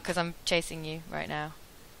my dog because I'm chasing you right now.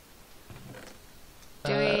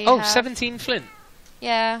 Do we oh, have- 17 flint.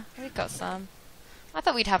 Yeah, we've got some. I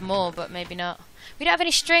thought we'd have more, but maybe not. We don't have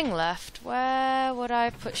any string left. Where would I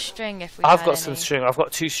put string if we I've had got any? some string. I've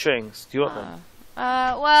got 2 strings. Do you want them?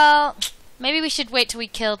 Well, Maybe we should wait till we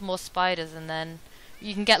killed more spiders and then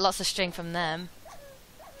you can get lots of string from them.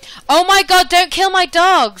 Oh my god, don't kill my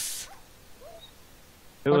dogs!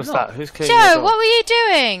 Who was not. that? Who's killing your Joe, dog? what were you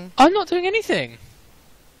doing? I'm not doing anything.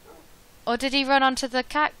 Or did he run onto the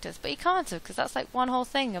cactus? But he can't have, because that's like one whole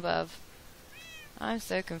thing above. I'm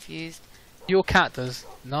so confused. Your cat does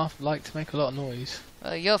not like to make a lot of noise.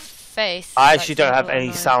 Well, your face... I likes actually to don't make a have lot of any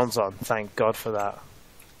noise. sounds on. Thank God for that.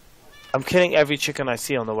 I'm killing every chicken I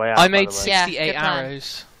see on the way out. I by made the way. Yeah, 68 good plan.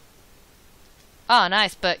 arrows. Oh,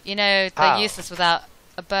 nice, but you know, they're How? useless without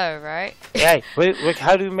a bow, right? Hey,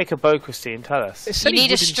 how do we make a bow, Christine? Tell us. It's You only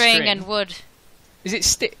need a wooden string and wood, Is it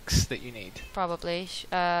sticks that you need? probably.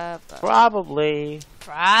 Probably.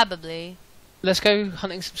 Probably. Let's go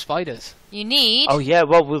hunting some spiders. You need Oh yeah,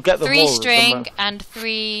 well we'll get them 3 all. string and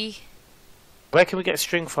 3 Where can we get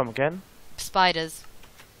string from again? spiders.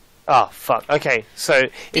 Oh fuck. Okay, so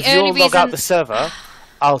if only you'll log out reason- the server,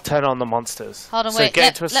 I'll turn on the monsters. Hold on, So wait.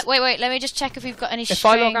 get into a Wait. Let me just check if we've got any If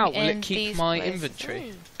string I log out, will in it keep these my places.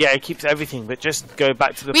 inventory? Yeah, it keeps everything, but just go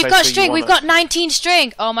back to the We've place got where string. you We've want got 19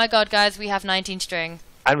 string. Oh my god, guys, we have 19 string.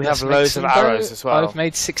 and we Let's have make loads of some arrows bow. as well. I've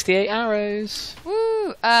made 68 arrows.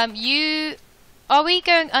 Woo. Are we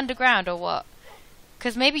going underground or what?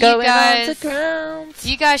 Because maybe Going you underground.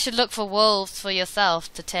 guys should look for wolves for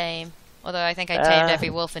yourself to tame. Although I think I tamed every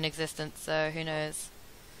wolf in existence, so who knows?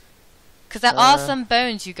 Because there are some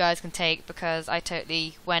bones you guys can take, because I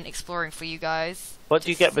totally went exploring for you guys. What do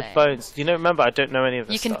you Just get with saying. bones? You know, remember I don't know any of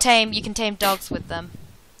this You can stuff. tame dogs with them.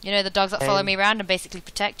 You know the dogs that follow Tame. me around and basically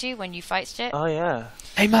protect you when you fight shit. Oh yeah,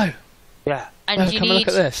 Hey Mo, yeah. And Mo, you come and need look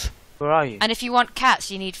at this. Where are you? and if you want cats,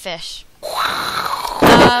 you need fish. Who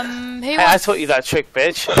Hey, I wants taught you that trick,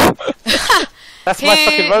 bitch. That's my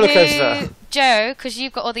fucking roller coaster. Joe, because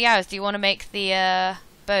you've got all the arrows, do you want to make the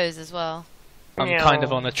bows as well? I'm Meow, kind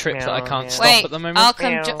of on a trip that I meow, can't meow. stop Wait, at the moment.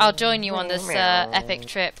 I'll join you on this Meow. epic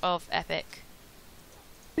trip of epic.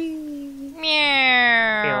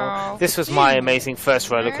 Meow. This was my amazing first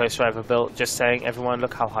roller coaster I ever built. Just saying, everyone,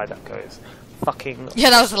 look how high that goes. Fucking Yeah,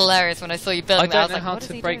 that was hilarious when I saw you I building that. I don't was know like, how what is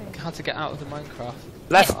to he break, doing? how to get out of the Minecraft.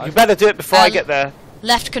 left. Yeah, You better do it before I get there.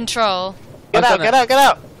 Left control. Get I've out! done Get it. out! Get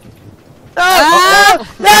out! No!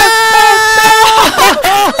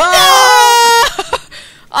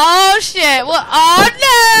 Oh shit! What? Oh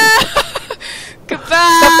no! Goodbye.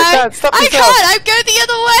 Dad, stop I yourself. can't. I'm going the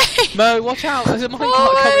other way. Mo, watch out! There's a minecart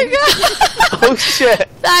Oh coming. my god! Oh shit!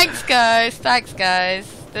 Thanks, guys. Thanks, guys.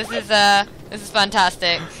 This is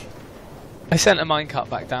fantastic. I sent a minecart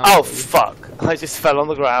back down. Oh fuck! I just fell on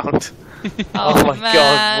the ground. Oh, Oh my man.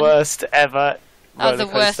 god! Worst ever. That was the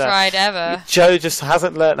roller worst coaster. ride ever. Joe just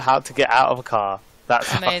hasn't learned how to get out of a car.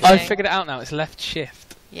 That's Amazing. I figured it out now. It's left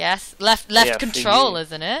shift. Yes, left Yeah, for control, you.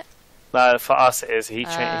 isn't it? No, for us it is. His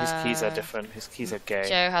keys are Ah. different. His keys are gay.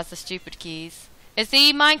 Joe has the stupid keys. Is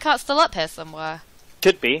the minecart still up here somewhere?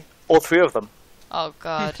 Should be all three of them. Oh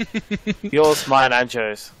god. Yours, mine, and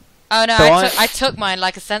Joe's. Oh no, So I took mine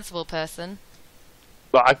like a sensible person.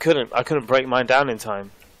 But I couldn't break mine down in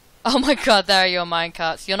time. Oh my god, there are your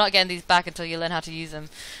minecarts. You're not getting these back until you learn how to use them.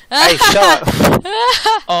 Hey, shut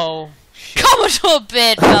up! Oh shit! Commodore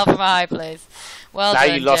Bid fell from a high place. Well Now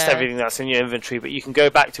done, you lost Joe. everything that's in your inventory, but you can go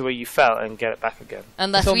back to where you fell and get it back again.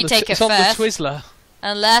 Unless It's on we the take it it's on the first. Twizzler.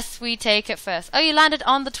 Unless we take it first. Oh, you landed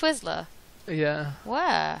on the Twizzler. Yeah.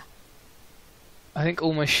 Where? I think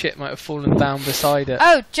all my shit might have fallen down beside it.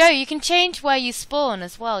 Oh, Joe, you can change where you spawn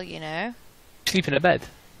as well, you know. Sleep in a bed.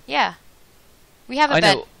 Yeah. We have a I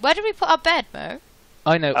bed. know. Where did we put our bed, Mo?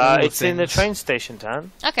 I know all the It's in the things. train station,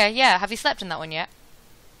 Dan. Okay, yeah. Have you slept in that one yet?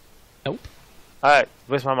 Nope. Alright,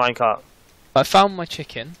 where's my minecart? I found my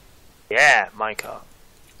chicken. Yeah, minecart.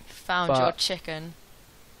 Found But- your chicken.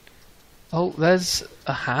 Oh, there's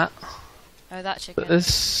a hat. Oh, that But chicken. there's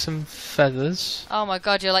some feathers. Oh my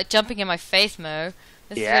god, you're like jumping in my face, Mo.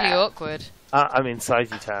 This is Yeah. really awkward. I'm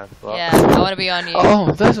inside you, Dan. What? Yeah, I want to be on you.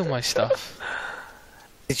 Oh, there's all my stuff.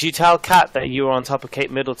 Did you tell Kat that you were on top of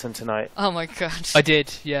Kate Middleton tonight? Oh my god. I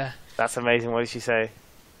did, yeah. That's amazing. What did she say?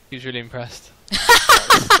 He was really impressed.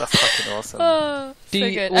 That's fucking awesome. Oh, so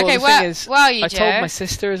The- good. well, Okay, the where, thing is, where are you, I Joe? told my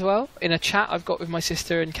sister as well, in a chat I've got with my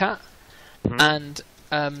sister and Kat. Mhm.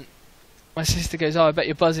 And my sister goes, oh, I bet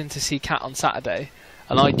you're buzzing to see Kat on Saturday.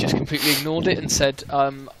 And I just completely ignored it and said,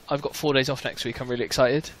 I've got 4 days off next week, I'm really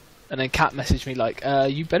excited. And then Kat messaged me like,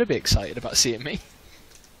 you better be excited about seeing me.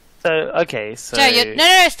 So okay, so Joe,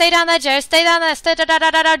 no, stay down there, Joe. Stay down there. Stay down,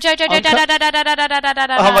 Joe, Joe, I'm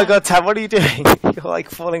Oh my god, Tam, what are you doing? You're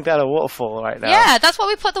like falling down a waterfall right now. Yeah, that's what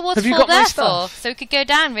we put the Have you waterfall got my there for, stuff? so we could go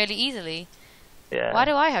down really easily. Yeah. Why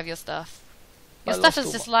do I have your stuff? Your stuff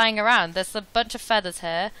is just lying around. There's a bunch of feathers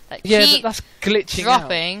here that keep that's glitching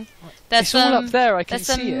dropping. out. There's It's some, all up there, I can there's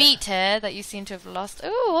see some it. meat here that you seem to have lost.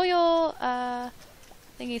 Ooh, all your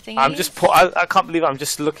thingies. I'm just I can't believe I'm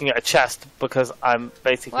just looking at a chest because I'm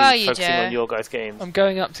basically Where are you, focusing Joe? on your guys' games. I'm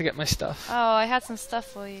going up to get my stuff. Oh, I had some stuff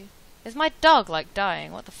for you. Is my dog like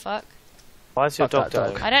dying? What the fuck? Why is your Fuck dog that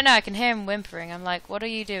dying? dog. I don't know. I can hear him whimpering. I'm like, what are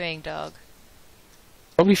you doing, dog?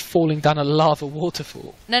 Probably falling down a lava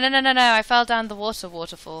waterfall. No. I fell down the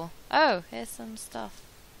waterfall. Oh, here's some stuff.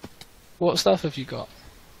 What stuff have you got?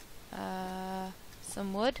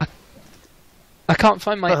 Some wood. I can't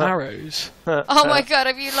find my arrows. Oh my god,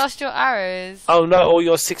 have you lost your arrows? Oh no, all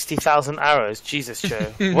your 60,000 arrows. Jesus,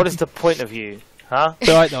 Joe. What is the point of you? Huh? It's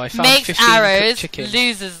alright though, I found Makes 15 arrows, cooked chicken.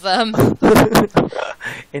 loses them.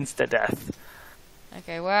 Insta death.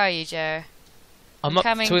 Okay, where are you, Joe? I'm up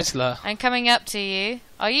coming- Twizzler. I'm coming up to you.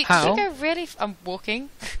 Are you? How? Did you go really? I'm walking.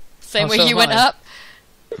 Same Oh, way so you am went I. up.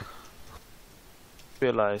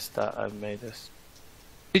 Realised that I made this.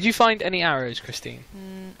 Did you find any arrows, Christine?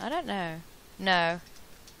 I don't know. No.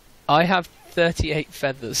 I have 38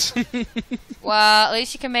 feathers. Well, at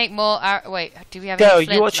least you can make more. Wait, do we have? Joe, any you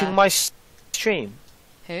flint watching left? my stream?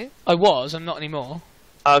 Who? I'm not anymore.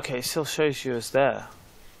 Okay, it still shows you as there.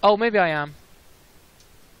 Oh, maybe I am.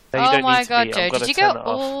 No, you Oh don't my need to god, be. Joe! I'm Did gonna you turn go it off.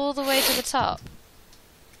 all the way to the top?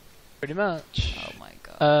 Pretty much. Oh my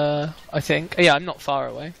god! I think. Yeah, I'm not far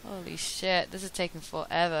away. Holy shit! This is taking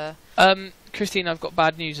forever. Christine, I've got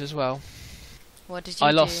bad news as well. What did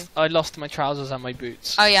you do? I lost my trousers and my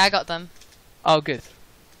boots. Oh yeah, I got them. Oh, good.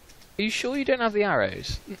 Are you sure you don't have the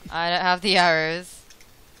arrows? I don't have the arrows.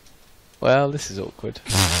 Well, this is awkward.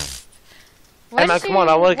 Hey man, come on,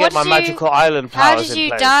 I want to get my magical island How powers did in you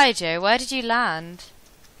place. die, Joe? Where did you land?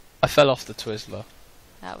 I fell off the Twizzler.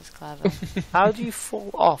 That was clever. How do you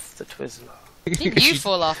fall off the Twizzler? Didn't you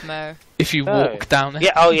fall off, Mo? If you Oh. walk down it.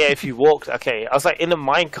 Yeah, oh yeah, if you walked. Okay, I was like, in a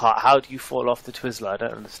minecart, how do you fall off the Twizzler? I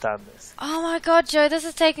don't understand this. Oh my god, Joe, this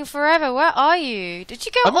is taking forever. Where are you? Did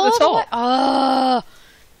you go I'm at all the the way? top. Oh,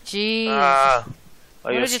 jeez. Ah,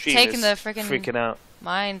 Would your have just stream taken is the frickin' freaking out.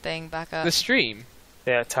 Mine thing back up. The stream.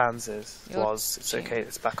 Yeah, Tans Your was. It's okay,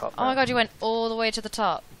 it's back up Oh my now. god, you went all the way to the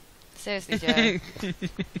top. Seriously, Joe.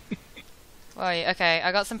 Where are you? Okay,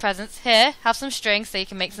 I got some presents. Here, have some string so you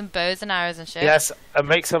can make some bows and arrows and shit. Yes,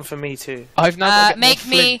 make some for me too. I've now got to get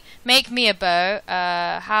more make me a bow.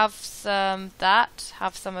 Have some that.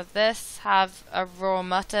 Have some of this. Have a raw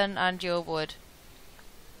mutton and your wood.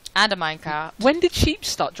 And a minecart. flint. When did sheep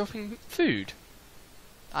start dropping food?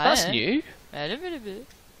 That's new.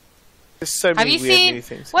 There's so Have many you weird seen? new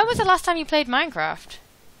things. When was the last time you played Minecraft?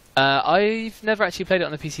 I've never actually played it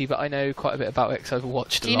on the PC, but I know quite a bit about it because I've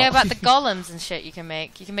watched a lot. Do you know about the golems and shit you can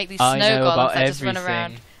make? You can make these I snow know golems about that just everything. run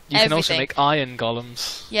around. You can also Everything. make iron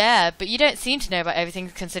golems. Yeah, but you don't seem to know about everything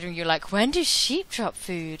considering you're like, when do sheep drop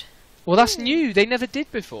food? Well, that's new. They never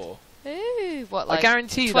did before. Ooh, what, like I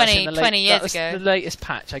guarantee you 20, that's in the 20 years that's ago? the latest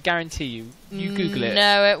patch. I guarantee you. You Google it.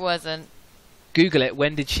 No, it wasn't. Google it.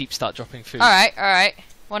 When did sheep start dropping food? Alright.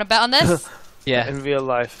 Want to bet on this? Yeah. In real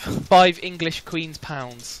life. 5 English Queen's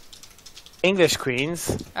pounds. English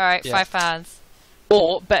queens. Alright, Yeah. £5.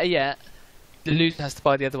 Or, better yet, the loser has to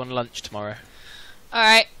buy the other one lunch tomorrow.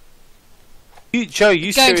 Alright, Joe,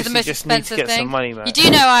 you going to the seriously most just need to expensive get thing. some money, man. You do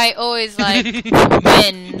know I always, like,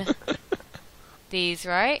 win these,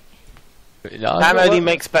 right? Anne only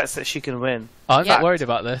makes bets that she can win. I'm Yeah. not worried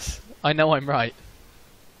about this. I know I'm right.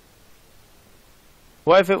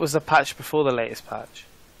 What if it was the patch before the latest patch?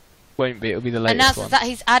 Won't be. It'll be the latest Announces one. that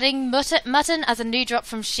he's adding mutton as a new drop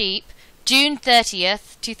from sheep, June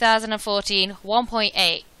 30th, 2014,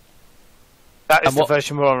 1.8. That is And the what-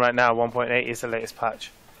 version we're on right now. 1.8 is the latest patch.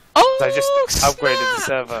 Oh, So I just upgraded the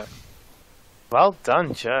snap! server. Well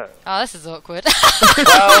done, Joe. Oh, this is awkward.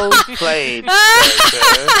 Well played,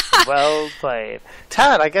 Joe. Well played.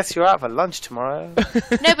 Tan, I guess you're out for lunch tomorrow.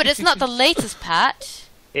 No, but it's not the latest patch.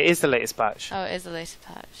 It is the latest patch. Oh, it is the latest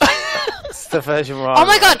patch. It's the version we're on. Oh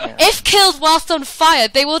my god, right now. if killed whilst on fire,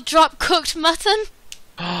 they will drop cooked mutton?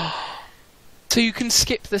 So you can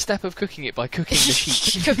skip the step of cooking it by cooking the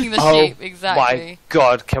sheep. Cooking the Oh sheep, exactly. my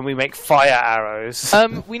god, can we make fire arrows?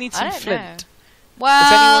 We need I some don't flint. know.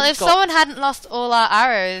 Well, anyone if got- someone hadn't lost all our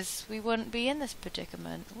arrows, we wouldn't be in this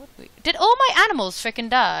predicament, would we? Did all my animals frickin'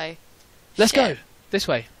 die? Let's Shit. go this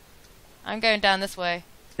way. I'm going down this way.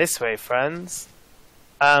 This way, friends.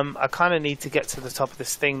 I kind of need to get to the top of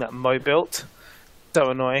this thing that Mo built.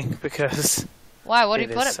 So annoying because Why? What do it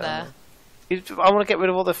you put is up there? annoying. I want to get rid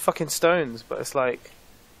of all the fucking stones, but it's like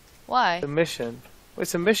Why? the mission. Well,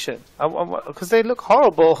 it's a mission. Because they look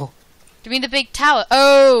horrible. Do you mean the big tower?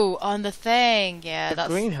 Oh, on the thing. Yeah, The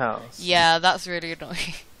greenhouse. Yeah, that's really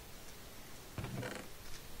annoying.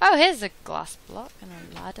 Oh, here's a glass block and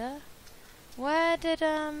a ladder. Where did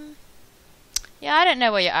Yeah, I don't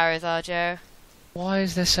know where your arrows are, Joe. Why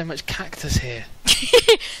is there so much cactus here?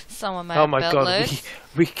 Someone might Oh have my built god, loads.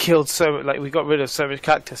 we killed we got rid of so much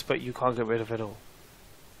cactus, but you can't get rid of it all.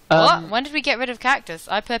 What? When did we get rid of cactus?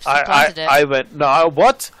 I purposely planted it. I went, no,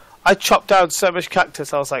 what? I chopped down so much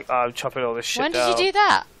cactus, I was like, oh, I'm chopping all this shit When down. did you do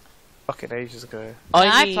that? Fucking ages ago.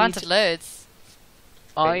 I planted loads.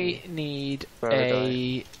 I need Where would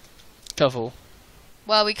a shovel.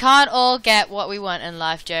 Well, we can't all get what we want in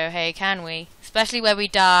life, Joe. Hey, can we? Especially where we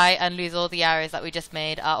die and lose all the arrows that we just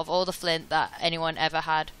made out of all the flint that anyone ever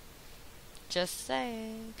had. Just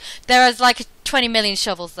saying. There is like 20 million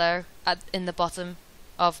shovels though in the bottom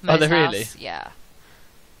of most there house. really? Yeah.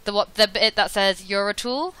 The bit that says "You're a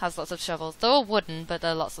tool" has lots of shovels. They're all wooden, but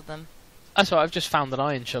there are lots of them. That's right. I've just found an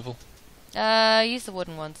iron shovel. Use the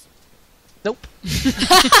wooden ones. Nope.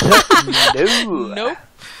 No. Nope.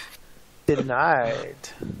 Denied.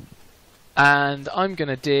 And I'm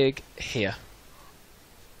gonna dig here.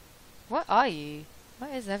 What are you?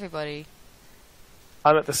 What is everybody?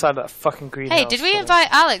 I'm at the side of that fucking greenhouse. Hey, did we invite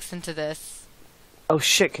Alex into this? Oh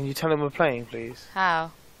shit, can you tell him we're playing, please?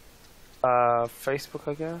 How? Facebook,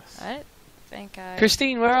 I guess? I don't think I...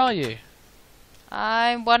 Christine, where are you?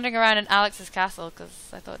 I'm wandering around in Alex's castle because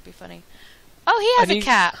I thought it'd be funny. Oh, he has a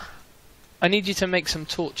cat. I need you to make some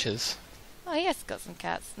torches. Oh, he has got some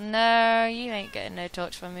cats. No, you ain't getting no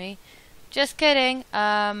torch from me. Just kidding.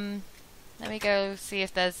 Let me go see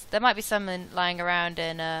if there might be someone lying around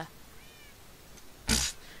in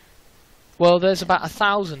Well, there's about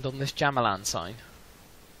 1,000 on this Jamalan sign.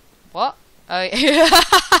 What? Oh, yeah.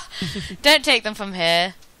 Don't take them from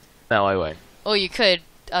here. No, I won't. Or you could,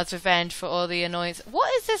 as revenge for all the annoyance.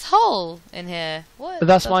 What is this hole in here? What?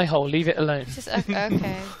 That's my hole. Leave it alone. Just,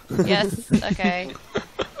 okay. Yes. Okay.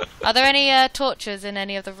 Are there any torches in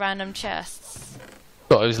any of the random chests?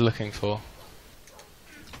 What I was looking for.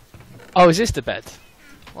 Oh, is this the bed?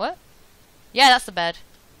 What? Yeah, that's the bed.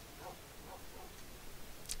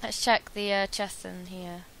 Let's check the chests in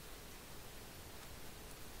here.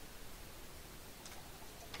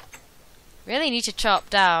 Really need to chop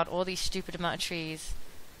down all these stupid amount of trees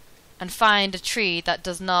and find a tree that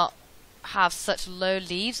does not have such low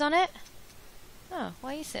leaves on it. Oh,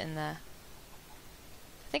 why are you sitting there?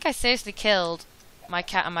 I think I seriously killed my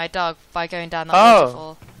cat and my dog by going down that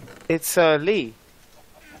waterfall. It's Lee.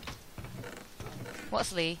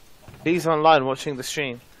 What's Lee? Lee's online watching the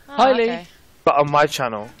stream. Oh, Hi, okay. Lee. But on my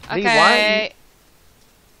channel. Okay. Lee, why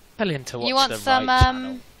Tell him to watch you want the some right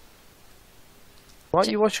channel. aren't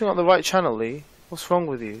you watching on the right channel, Lee? What's wrong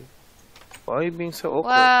with you? Why are you being so awkward?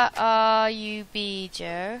 Where are you, B,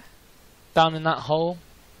 Joe? Down in that hole.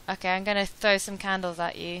 Okay, I'm gonna throw some candles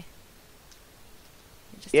at you.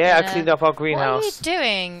 Just Yeah, I gonna- cleaned up our What are you greenhouse.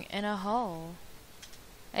 doing in a hole?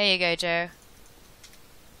 There you go, Joe.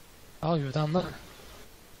 Oh, you were down there.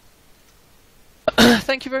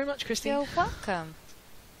 Thank you very much, Christine. You're welcome.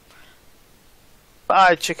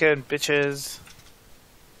 Bye, chicken bitches.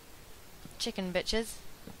 Chicken bitches.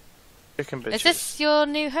 Chicken bitches. Is this your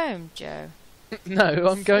new home, Joe? No,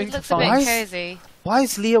 I'm going It to looks a bit find... cozy. Why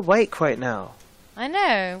is Lee awake right now? I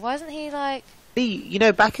know. Why isn't he like... Lee, you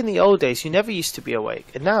know, back in the old days, you never used to be awake,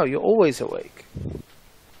 and now you're always awake.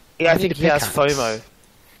 Yeah, I need think a he has pickaxe. FOMO.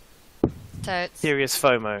 Totes? Serious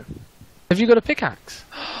FOMO. Have you got a pickaxe?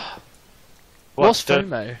 What, What's the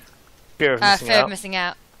FOMO? Fear of missing Fear out. of missing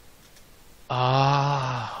out.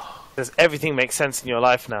 Ah, Does everything make sense in your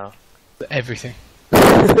life now? everything.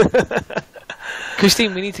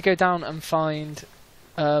 Christine, we need to go down and find...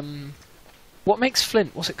 what makes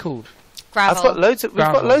flint? What's it called? Gravel. I've got loads of. We've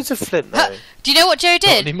got Gravel. loads of flint though. Do you know what Joe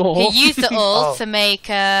did? anymore. He used it all Oh. to make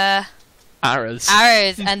Arrows.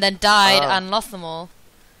 arrows and then died Oh. and lost them all.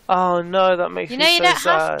 Oh no, that makes You me know you so don't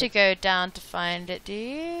sad. have to go down to find it, do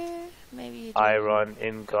you? Maybe you do. Iron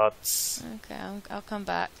ingots, Okay, I'll come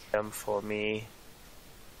back. them for me.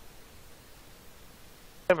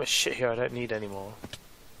 So much shit here I don't need anymore.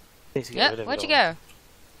 Need to get rid Yep, of where'd it you all. go?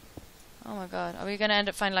 Oh my god, are we gonna end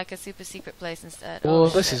up finding like a super secret place instead? Oh, Oh,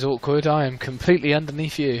 this shit. is awkward. I am completely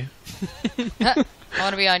underneath you. I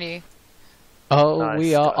wanna be on you. Oh, Nice,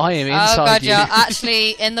 we are. guys. I am Oh inside god, you. you're actually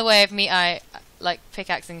in the way of me. I like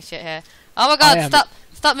pickaxing shit here. Oh my I god, am-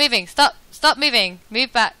 stop moving, stop moving,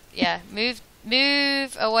 move back. Yeah, move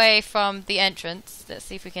away from the entrance. Let's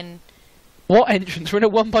see if we can. What entrance? We're in a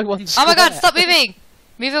 1x1 Oh square. my god, stop moving!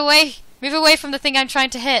 Move away from the thing I'm trying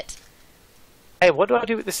to hit. Hey, what do I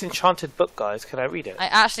do with this enchanted book, guys? Can I read it? I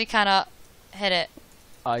actually cannot hit it.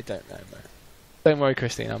 I don't know, man. Don't worry,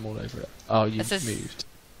 Christine, I'm all over it. Oh, you've moved.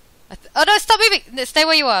 Oh no, stop moving! Stay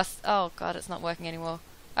where you are. Oh god, it's not working anymore.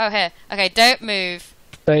 Oh, here. Okay, don't move.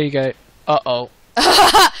 There you go. Uh-oh.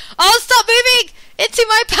 Oh, stop moving! Into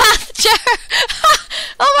my path, Joe!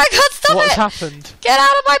 Oh my god, stop What's it! happened? Get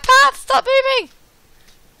out of my path! Stop moving!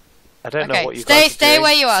 I don't know what you stay, guys are stay doing.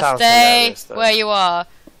 where you are. Sounds Stay hilarious, where you are.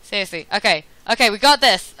 Seriously. Okay. Okay, we got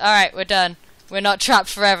this. Alright, we're done. We're not trapped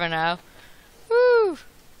forever now. Woo!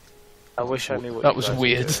 I wish I knew what That you was guys were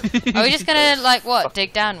weird. doing. Are we just gonna, like, what?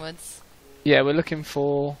 Dig downwards? Yeah, we're looking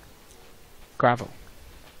for gravel.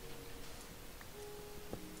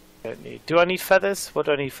 Don't need. Do I need feathers? What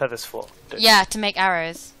do I need feathers for? Yeah, to make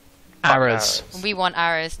arrows. Arrows. We want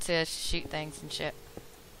arrows to shoot things and shit.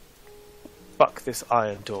 Fuck this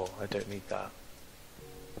iron door. I don't need that.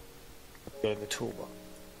 Go in the toolbox.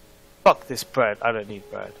 Fuck this bread. I don't need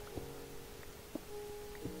bread.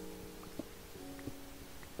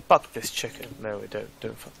 Fuck this chicken. No, we don't.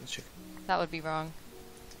 Don't fuck this chicken. That would be wrong.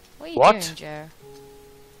 What are you What? doing, Joe?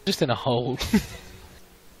 Just in a hole.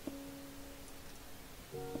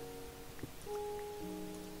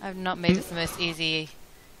 I've not made this the most easy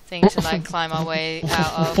thing to, like, climb our way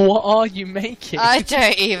out of. What are you making? I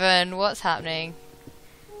don't even. What's happening?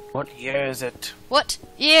 What year is it? What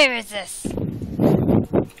year is this?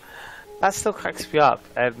 That still cracks me up,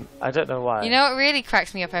 and I don't know why. You know what really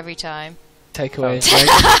cracks me up every time? Take away his Take leg.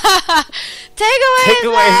 away Take his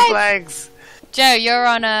away legs! his legs! Joe, you're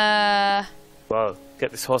on a... Whoa,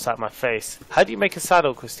 get this horse out of my face. How do you make a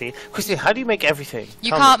saddle, Christine? Christine, how do you make everything?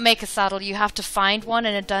 You Tell can't me. make a saddle, you have to find one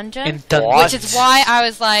in a dungeon. In dungeon. What? Which is why I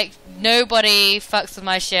was like, nobody fucks with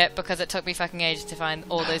my shit because it took me fucking ages to find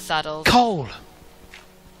all those saddles. Coal.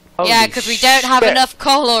 Yeah, Holy because we don't have shit. enough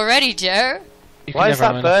coal already, Joe. You can Why is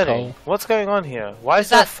never that have enough burning? coal. What's going on here? Why is Is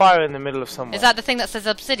there that- fire in the middle of somewhere? Is that the thing that says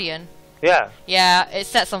obsidian? Yeah, Yeah, it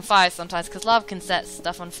sets on fire sometimes because lava can set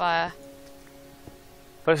stuff on fire.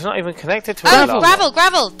 but it's not even connected to Oh, a lava.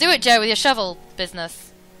 gravel! Do it, Joe, with your shovel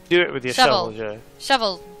business. Do it with your Shovel. shovel, Joe.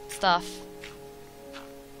 Shovel stuff.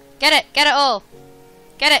 Get it all.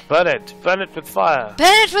 Get it. Burn it with fire. Burn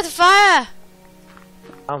it with fire.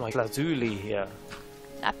 Oh my lazuli here.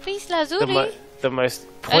 Lapis The, lazuli. the most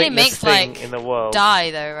Only pointless makes, thing like, in the world.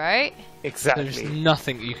 Die though, right? Exactly. There's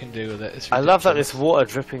nothing you can do with it. It's I love that ridiculous. there's water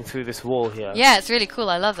dripping through this wall here. Yeah, it's really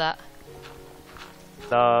cool. I love that.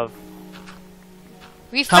 Love.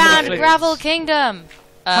 We How many found flames? Gravel Kingdom.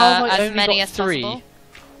 How have I As only many got as 3? possible.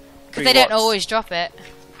 Because Three they don't watts. always drop it.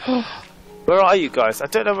 Where are you guys? I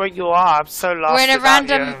don't know where you are. I'm so lost. We're in a without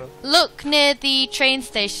random you. look near the train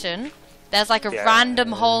station. There's like a Yeah.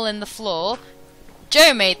 random hole in the floor.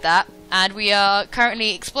 Joe made that, and we are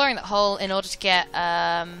currently exploring that hole in order to get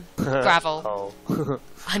gravel. Oh.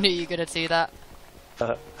 I knew you were gonna do that.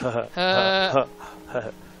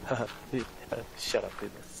 Shut up,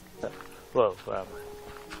 Venus. Whoa, where am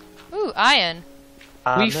Ooh, iron.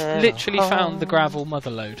 I? We've I'm at literally found the home. gravel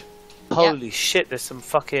motherlode. Holy shit, there's some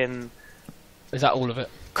fucking Is that all of it?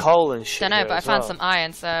 coal and shit. Don't know, here but I as found well. some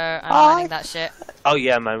iron, so I'm I- mining that shit. Oh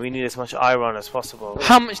yeah, man, we need as much iron as possible.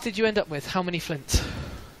 How much did you end up with? How many flints?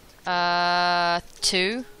 2.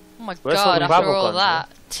 Oh my Where's all god! the After gravel all gone, that,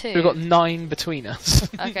 2. We've got 9 between us.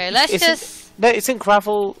 Okay, let's Isn't- just. No, isn't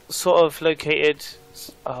gravel sort of located?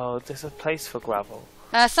 Oh, there's a place for gravel.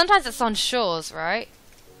 Sometimes it's on shores, right?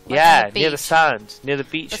 Like yeah, on the near the beach. sand, near the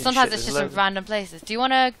beach. But and sometimes shit, it's there's just in loads- random places. Do you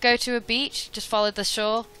want to go to a beach? Just follow the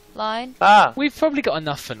shore line. Ah, We've probably got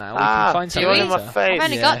enough for now. We ah, can find do some we? you're in my later. face. I've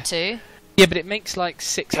only Yeah. got 2. Yeah, but it makes like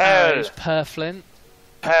 6 Pearl. arrows per flint.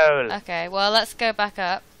 Pearl. Okay, well let's go back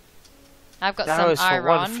up. I've got Arrows some for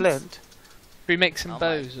iron. one flint. We make some Oh my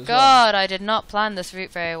bows as well. God, I did not plan this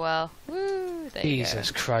route very well. Woo, there you go. Jesus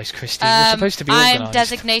Christ, Christine, you're supposed to be I'm organised.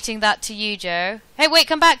 designating that to you, Joe. Hey, wait,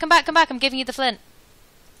 come back. I'm giving you the flint.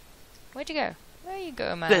 Where'd you go? Where you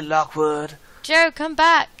go, man? Bit Lockwood. Joe, come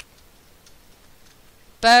back.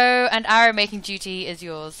 Bow and arrow making duty is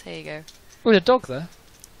yours. Here you go. Oh, there's a dog there.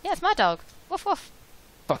 Yeah, it's my dog. Woof woof.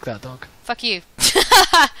 Fuck that dog. Fuck you.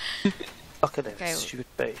 Look at it, Okay. stupid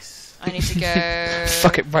face. I need to go.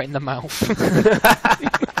 Fuck it right in the mouth.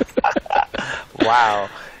 Wow,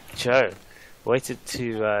 Joe, waited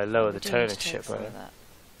to lower the Do tone need and to shit, take some bro. of that.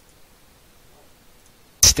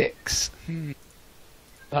 Sticks.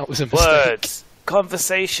 That was a mistake. Words,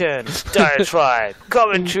 conversation, diatribe,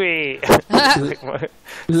 commentary.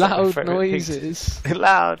 Loud Favourite noises.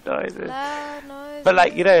 Loud noises. Loud noise. But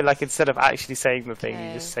like, you know, like instead of actually saying the thing, you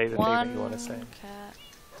Okay, just say the thing that you want to one say. cat.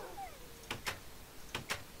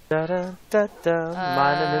 Da da da da,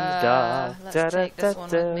 mining in the dark. let's Da da take this da one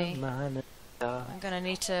da, with me. mining in the dark. I'm gonna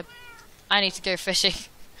need to. I need to go fishing.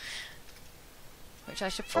 Which I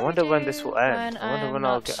should I probably wonder when do this will end. I wonder when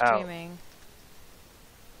I'll not get out. streaming.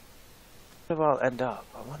 I wonder where I'll end up.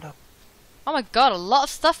 I wonder. Oh my god, a lot of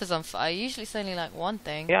stuff is on fire. Usually it's only like one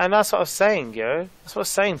thing. Yeah, and that's what I was saying, yo. That's what I was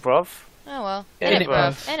saying, bruv. Oh well. Yeah, In it,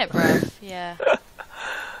 bruv. bruv. In it, bruv. Yeah.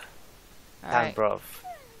 And Alright. bruv.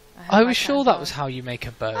 I was sure that was how you make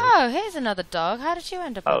a bow. Oh, here's another dog. How did you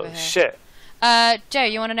end up over Oh here? shit. Joe,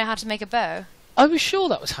 you want to know how to make a bow? I was sure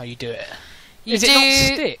that was how you do it. Is it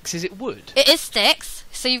not sticks? Is it wood? It is sticks.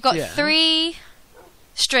 So you've got Yeah. 3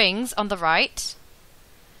 strings on the right.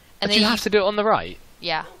 And then you have to do it on the right?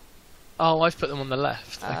 Yeah. Oh, I've put them on the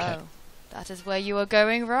left. Okay. Oh. That is where you are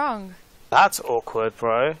going wrong. That's awkward,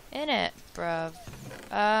 bro. In it, bruv.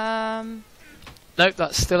 Nope,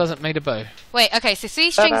 that still hasn't made a bow. Wait, okay, so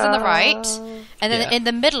 3 strings on the right. And then Yeah. in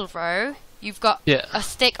the middle row, you've got Yeah. a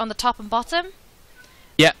stick on the top and bottom.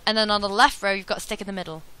 Yeah. And then on the left row, you've got a stick in the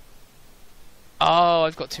middle. Oh,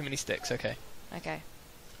 I've got too many sticks. Okay. Okay.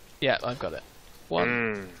 Yeah, I've got it.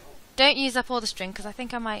 1. Don't use up all the string, because I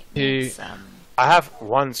think I might 2. need some. I have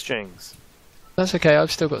 1 strings. That's okay,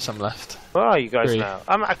 I've still got some left. Where are you guys 3. now?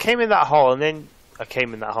 I came in that hole and then I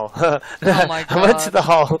came in that hole. Oh my I went to God. the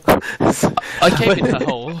hole. I came in the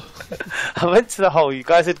hole. I went to the hole. You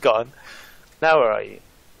guys had gone. Now where are you?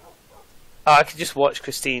 Oh, I could just watch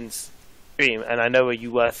Christine's stream and I know where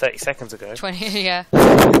you were 30 seconds ago. 20, yeah.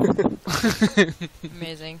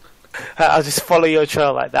 Amazing. I'll just follow your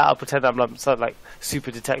trail like that. I'll pretend I'm some like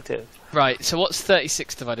super detective. Right, so what's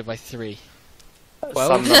 36 divided by 3?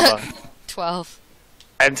 Some number. 12.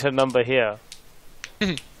 Enter number here.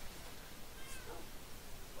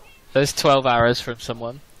 There's 12 arrows from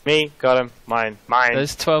someone. Me, got him. Mine.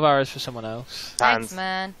 There's 12 arrows for someone else. Thanks, Hands.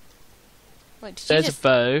 man. Wait, did There's you a just...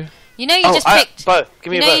 bow. You know you just I- picked... bow.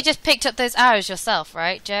 Give me You a know bow. you just picked up those arrows yourself,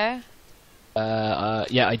 right, Joe?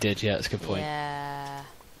 Yeah, I did. Yeah, that's a good point. Yeah.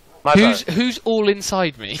 My bow. Who's all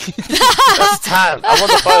inside me? That's Tan. I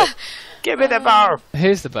want the bow. Give me the bow.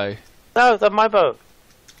 Here's the bow. No, that's my bow.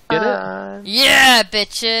 Get it? Yeah,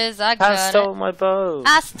 bitches, I Tan got stole it. my bow.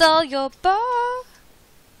 I stole your bow.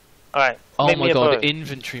 Alright. Oh Make my me a god, bow.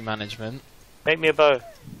 inventory management. Make me a bow.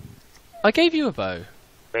 I gave you a bow.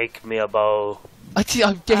 Make me a bow. I gave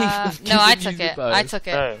No, I given took you the it. bow. I took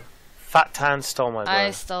it. No. Fat Tan stole my bow.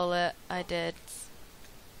 I stole it. I did.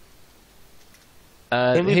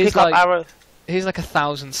 Can we here's pick up like arrows? here's like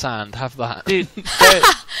 1,000 sand. Have that. Dude,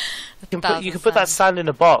 you can put that sand in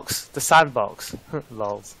a box. The sand box.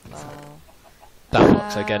 Lols. That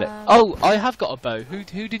box, I get it. Oh, I have got a bow. Who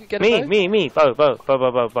didn't get a bow? Me. Bow.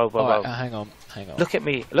 Alright, hang on. Look at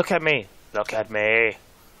me. Look at me.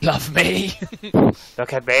 Love me.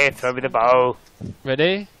 Look at me. Throw me the bow.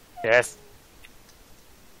 Ready? Yes.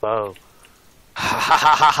 Bow. Ha ha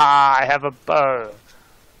ha ha ha! I have a bow.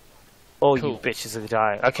 Oh, Cool. you bitches are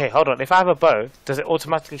dying. Okay, hold on. If I have a bow, does it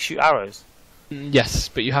automatically shoot arrows? Yes,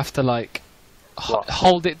 but you have to like What?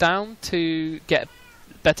 hold it down to get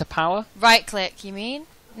better power. Right click, you mean?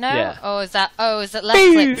 No? Yeah. Oh, is that left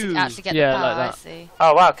click to actually get Yeah, the power? like that. I see.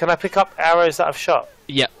 Oh wow! Can I pick up arrows that I've shot?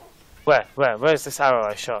 Yep. Where's this arrow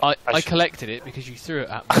I shot? I collected it because you threw it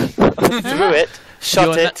at me. threw it,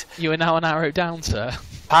 shot it, You are now an arrow down, sir.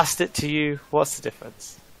 passed it to you. What's the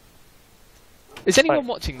difference? Is anyone Wait.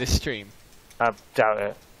 watching this stream? I doubt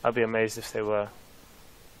it. I'd be amazed if they were.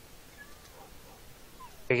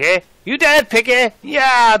 Piggy? You dead, Piggy?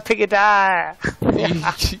 Yeah, Piggy die!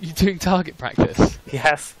 You doing target practice?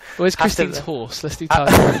 Yes. Where's Have to- Christine's horse? Let's do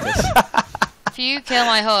target practice. If you kill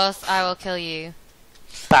my horse, I will kill you.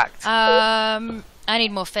 Fact. I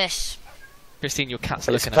need more fish. Christine, your cat's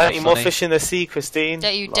There's looking at plenty us more funny, fish in the sea, Christine.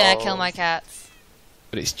 Don't you dare Lols. kill my cats.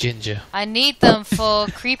 but it's Ginger. I need them for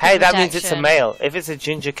creeper Hey, that protection. means it's a male. If it's a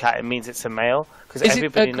ginger cat, it means it's a male. Because Is it a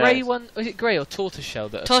everybody grey knows. one? Is it grey or tortoiseshell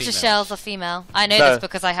that are Tortoise females? shells are female. I know No. this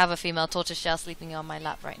because I have a female tortoise shell sleeping on my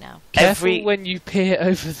lap right now. Careful Every- when you peer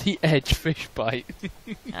over the edge, fish bite.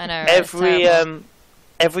 I know. Right? It's terrible.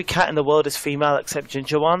 Every cat in the world is female except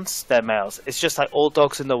ginger ones. They're males. It's just like all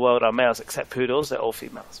dogs in the world are males except poodles. They're all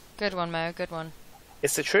females. Good one, Mo. Good one.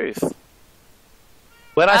 It's the truth.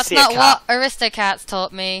 When I That's see not a cat, what Aristocats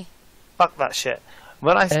taught me. fuck that shit.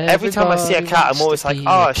 Every time I see a Everybody cat, I'm wants always to like, be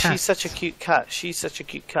oh, a cat." she's such a cute cat. She's such a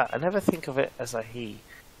cute cat. I never think of it as a he.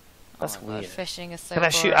 That's Oh my God, weird. fishing is so Can I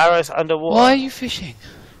shoot boring. arrows underwater? Why are you fishing?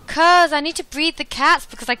 Cause I need to breed the cats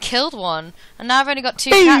because I killed one, and now I've only got 2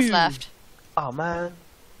 cats left. Oh man.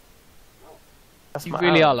 That's You my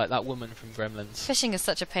really arrow. are like that woman from Gremlins. Fishing is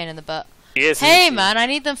such a pain in the butt. She is, Hey isn't she? man, I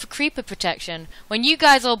need them for creeper protection. When you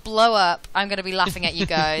guys all blow up, I'm gonna be laughing at you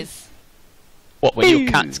guys. What, when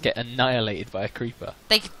your cats get annihilated by a creeper?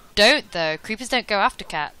 They don't though. Creepers don't go after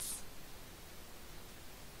cats.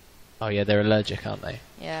 Oh yeah, they're allergic, aren't they?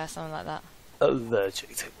 Yeah, something like that.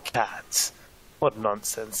 Allergic to cats. What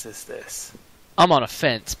nonsense is this? I'm on a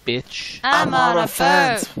fence, bitch. I'm on a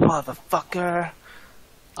fence, boat. motherfucker.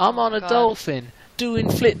 I'm on a God. dolphin, doing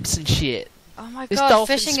flips and shit. Oh my This god,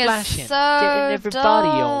 dolphin fishing splashing, is so getting everybody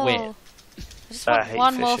dull. on wet. I just I want hate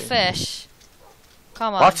one more fishing. fish.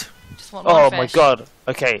 Come on. What? Just want one Oh fish. my god.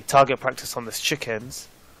 Okay, target practice on this chickens.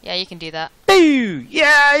 Yeah, you can do that. Boo!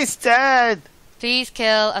 Yeah, he's dead! Please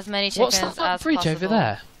kill as many chickens What's that as bridge possible. over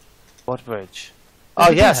there? What bridge? Over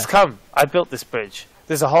Oh yes, there. come. I built this bridge.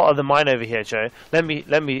 There's a whole other mine over here, Joe. Let me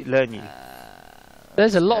learn you.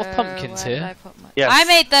 There's a lot of So, pumpkins where did I here. put my- Yes. I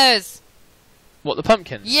made those! What, the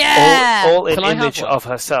pumpkins? Yeah! All in Can I have image one? of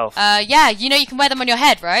herself. Yeah, you know you can wear them on your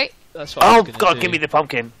head, right? That's what I Oh was gonna god, do. give me the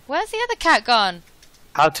pumpkin. Where's the other cat gone?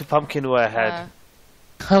 How to pumpkin wear head.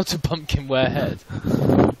 How to pumpkin wear head.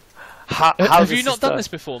 How Have this you not is done this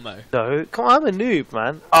before, Mo? No, come on, I'm a noob,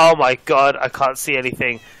 man. Oh my god, I can't see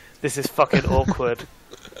anything. This is fucking awkward.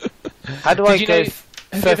 How do I Did you go? know-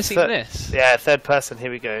 Have you ever seen this? Yeah, third person.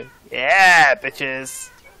 Here we go. Yeah, bitches.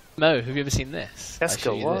 Mo, have you ever seen this? Let's I'll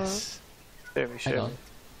show go, you what? this. Show me, Hang show on. me.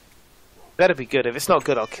 Better be good. If it's not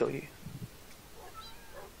good, I'll kill you.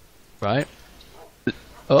 Right.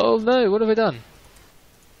 Oh no, what have I done?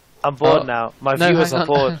 I'm bored Oh, now. My no, viewers hang are on.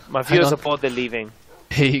 bored. My Hang viewers on. are bored. They're leaving.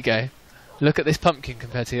 Here you go. Look at this pumpkin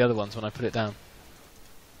compared to the other ones when I put it down.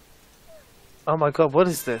 Oh my god, what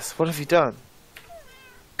is this? What have you done?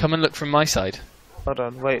 Come and look from my side. Hold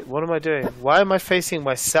on, wait. What am I doing? Why am I facing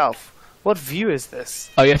myself? What view is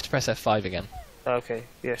this? Oh, you have to press F5 again. Okay,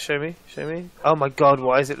 yeah. Show me. Show me. Oh my god,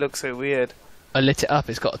 why does it look so weird? I lit it up.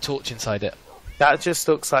 It's got a torch inside it. That just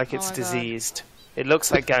looks like it's my God. diseased. It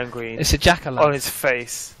looks like gangrene It's a jack-o'-lantern. on its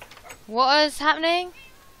face. What is happening?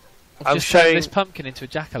 I've I'm just turned showing- this pumpkin into a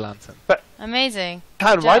jack-o'-lantern. Amazing.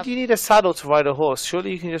 Pan, Good why job. do you need a saddle to ride a horse?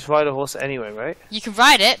 Surely you can just ride a horse anyway, right? You can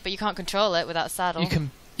ride it, but you can't control it without a saddle.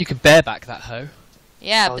 You can bareback that hoe.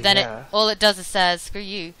 Yeah, Oh, but then yeah. all it does is says, screw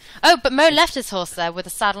you. Oh, but Mo left his horse there with a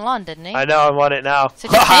saddle on, didn't he? I know, I'm on it now. So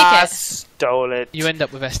just take it. Stole it. You end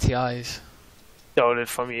up with STIs. Stole it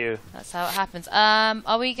from you. That's how it happens.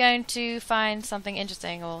 Are we going to find something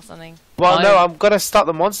interesting or something? Well, I- no, I'm gonna start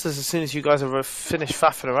the monsters as soon as you guys are finished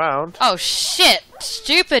faffing around. Oh shit!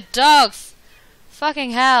 Stupid dogs!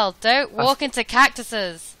 Fucking hell, don't walk into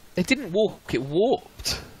cactuses! It didn't walk, it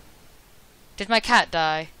warped. Did my cat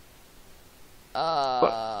die?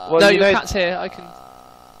 Well, no, you your know, cat's here. I can.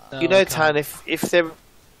 you No, I know, can't. Tan, if they're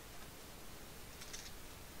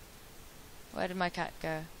Where did my cat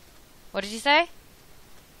go? What did you say?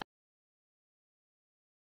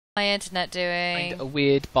 My internet doing? Find a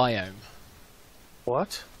weird biome.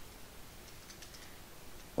 what?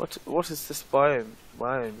 What is this biome?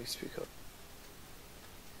 Biome you speak of?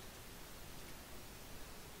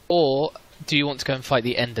 Or do you want to go and fight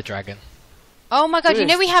the Ender Dragon? Oh my god, you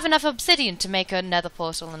know Yes. we have enough obsidian to make a nether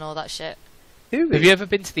portal and all that shit. Have you ever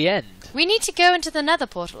been to the end? We need to go into the nether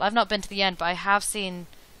portal. I've not been to the end, but I have seen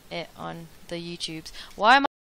it on the YouTubes. Why am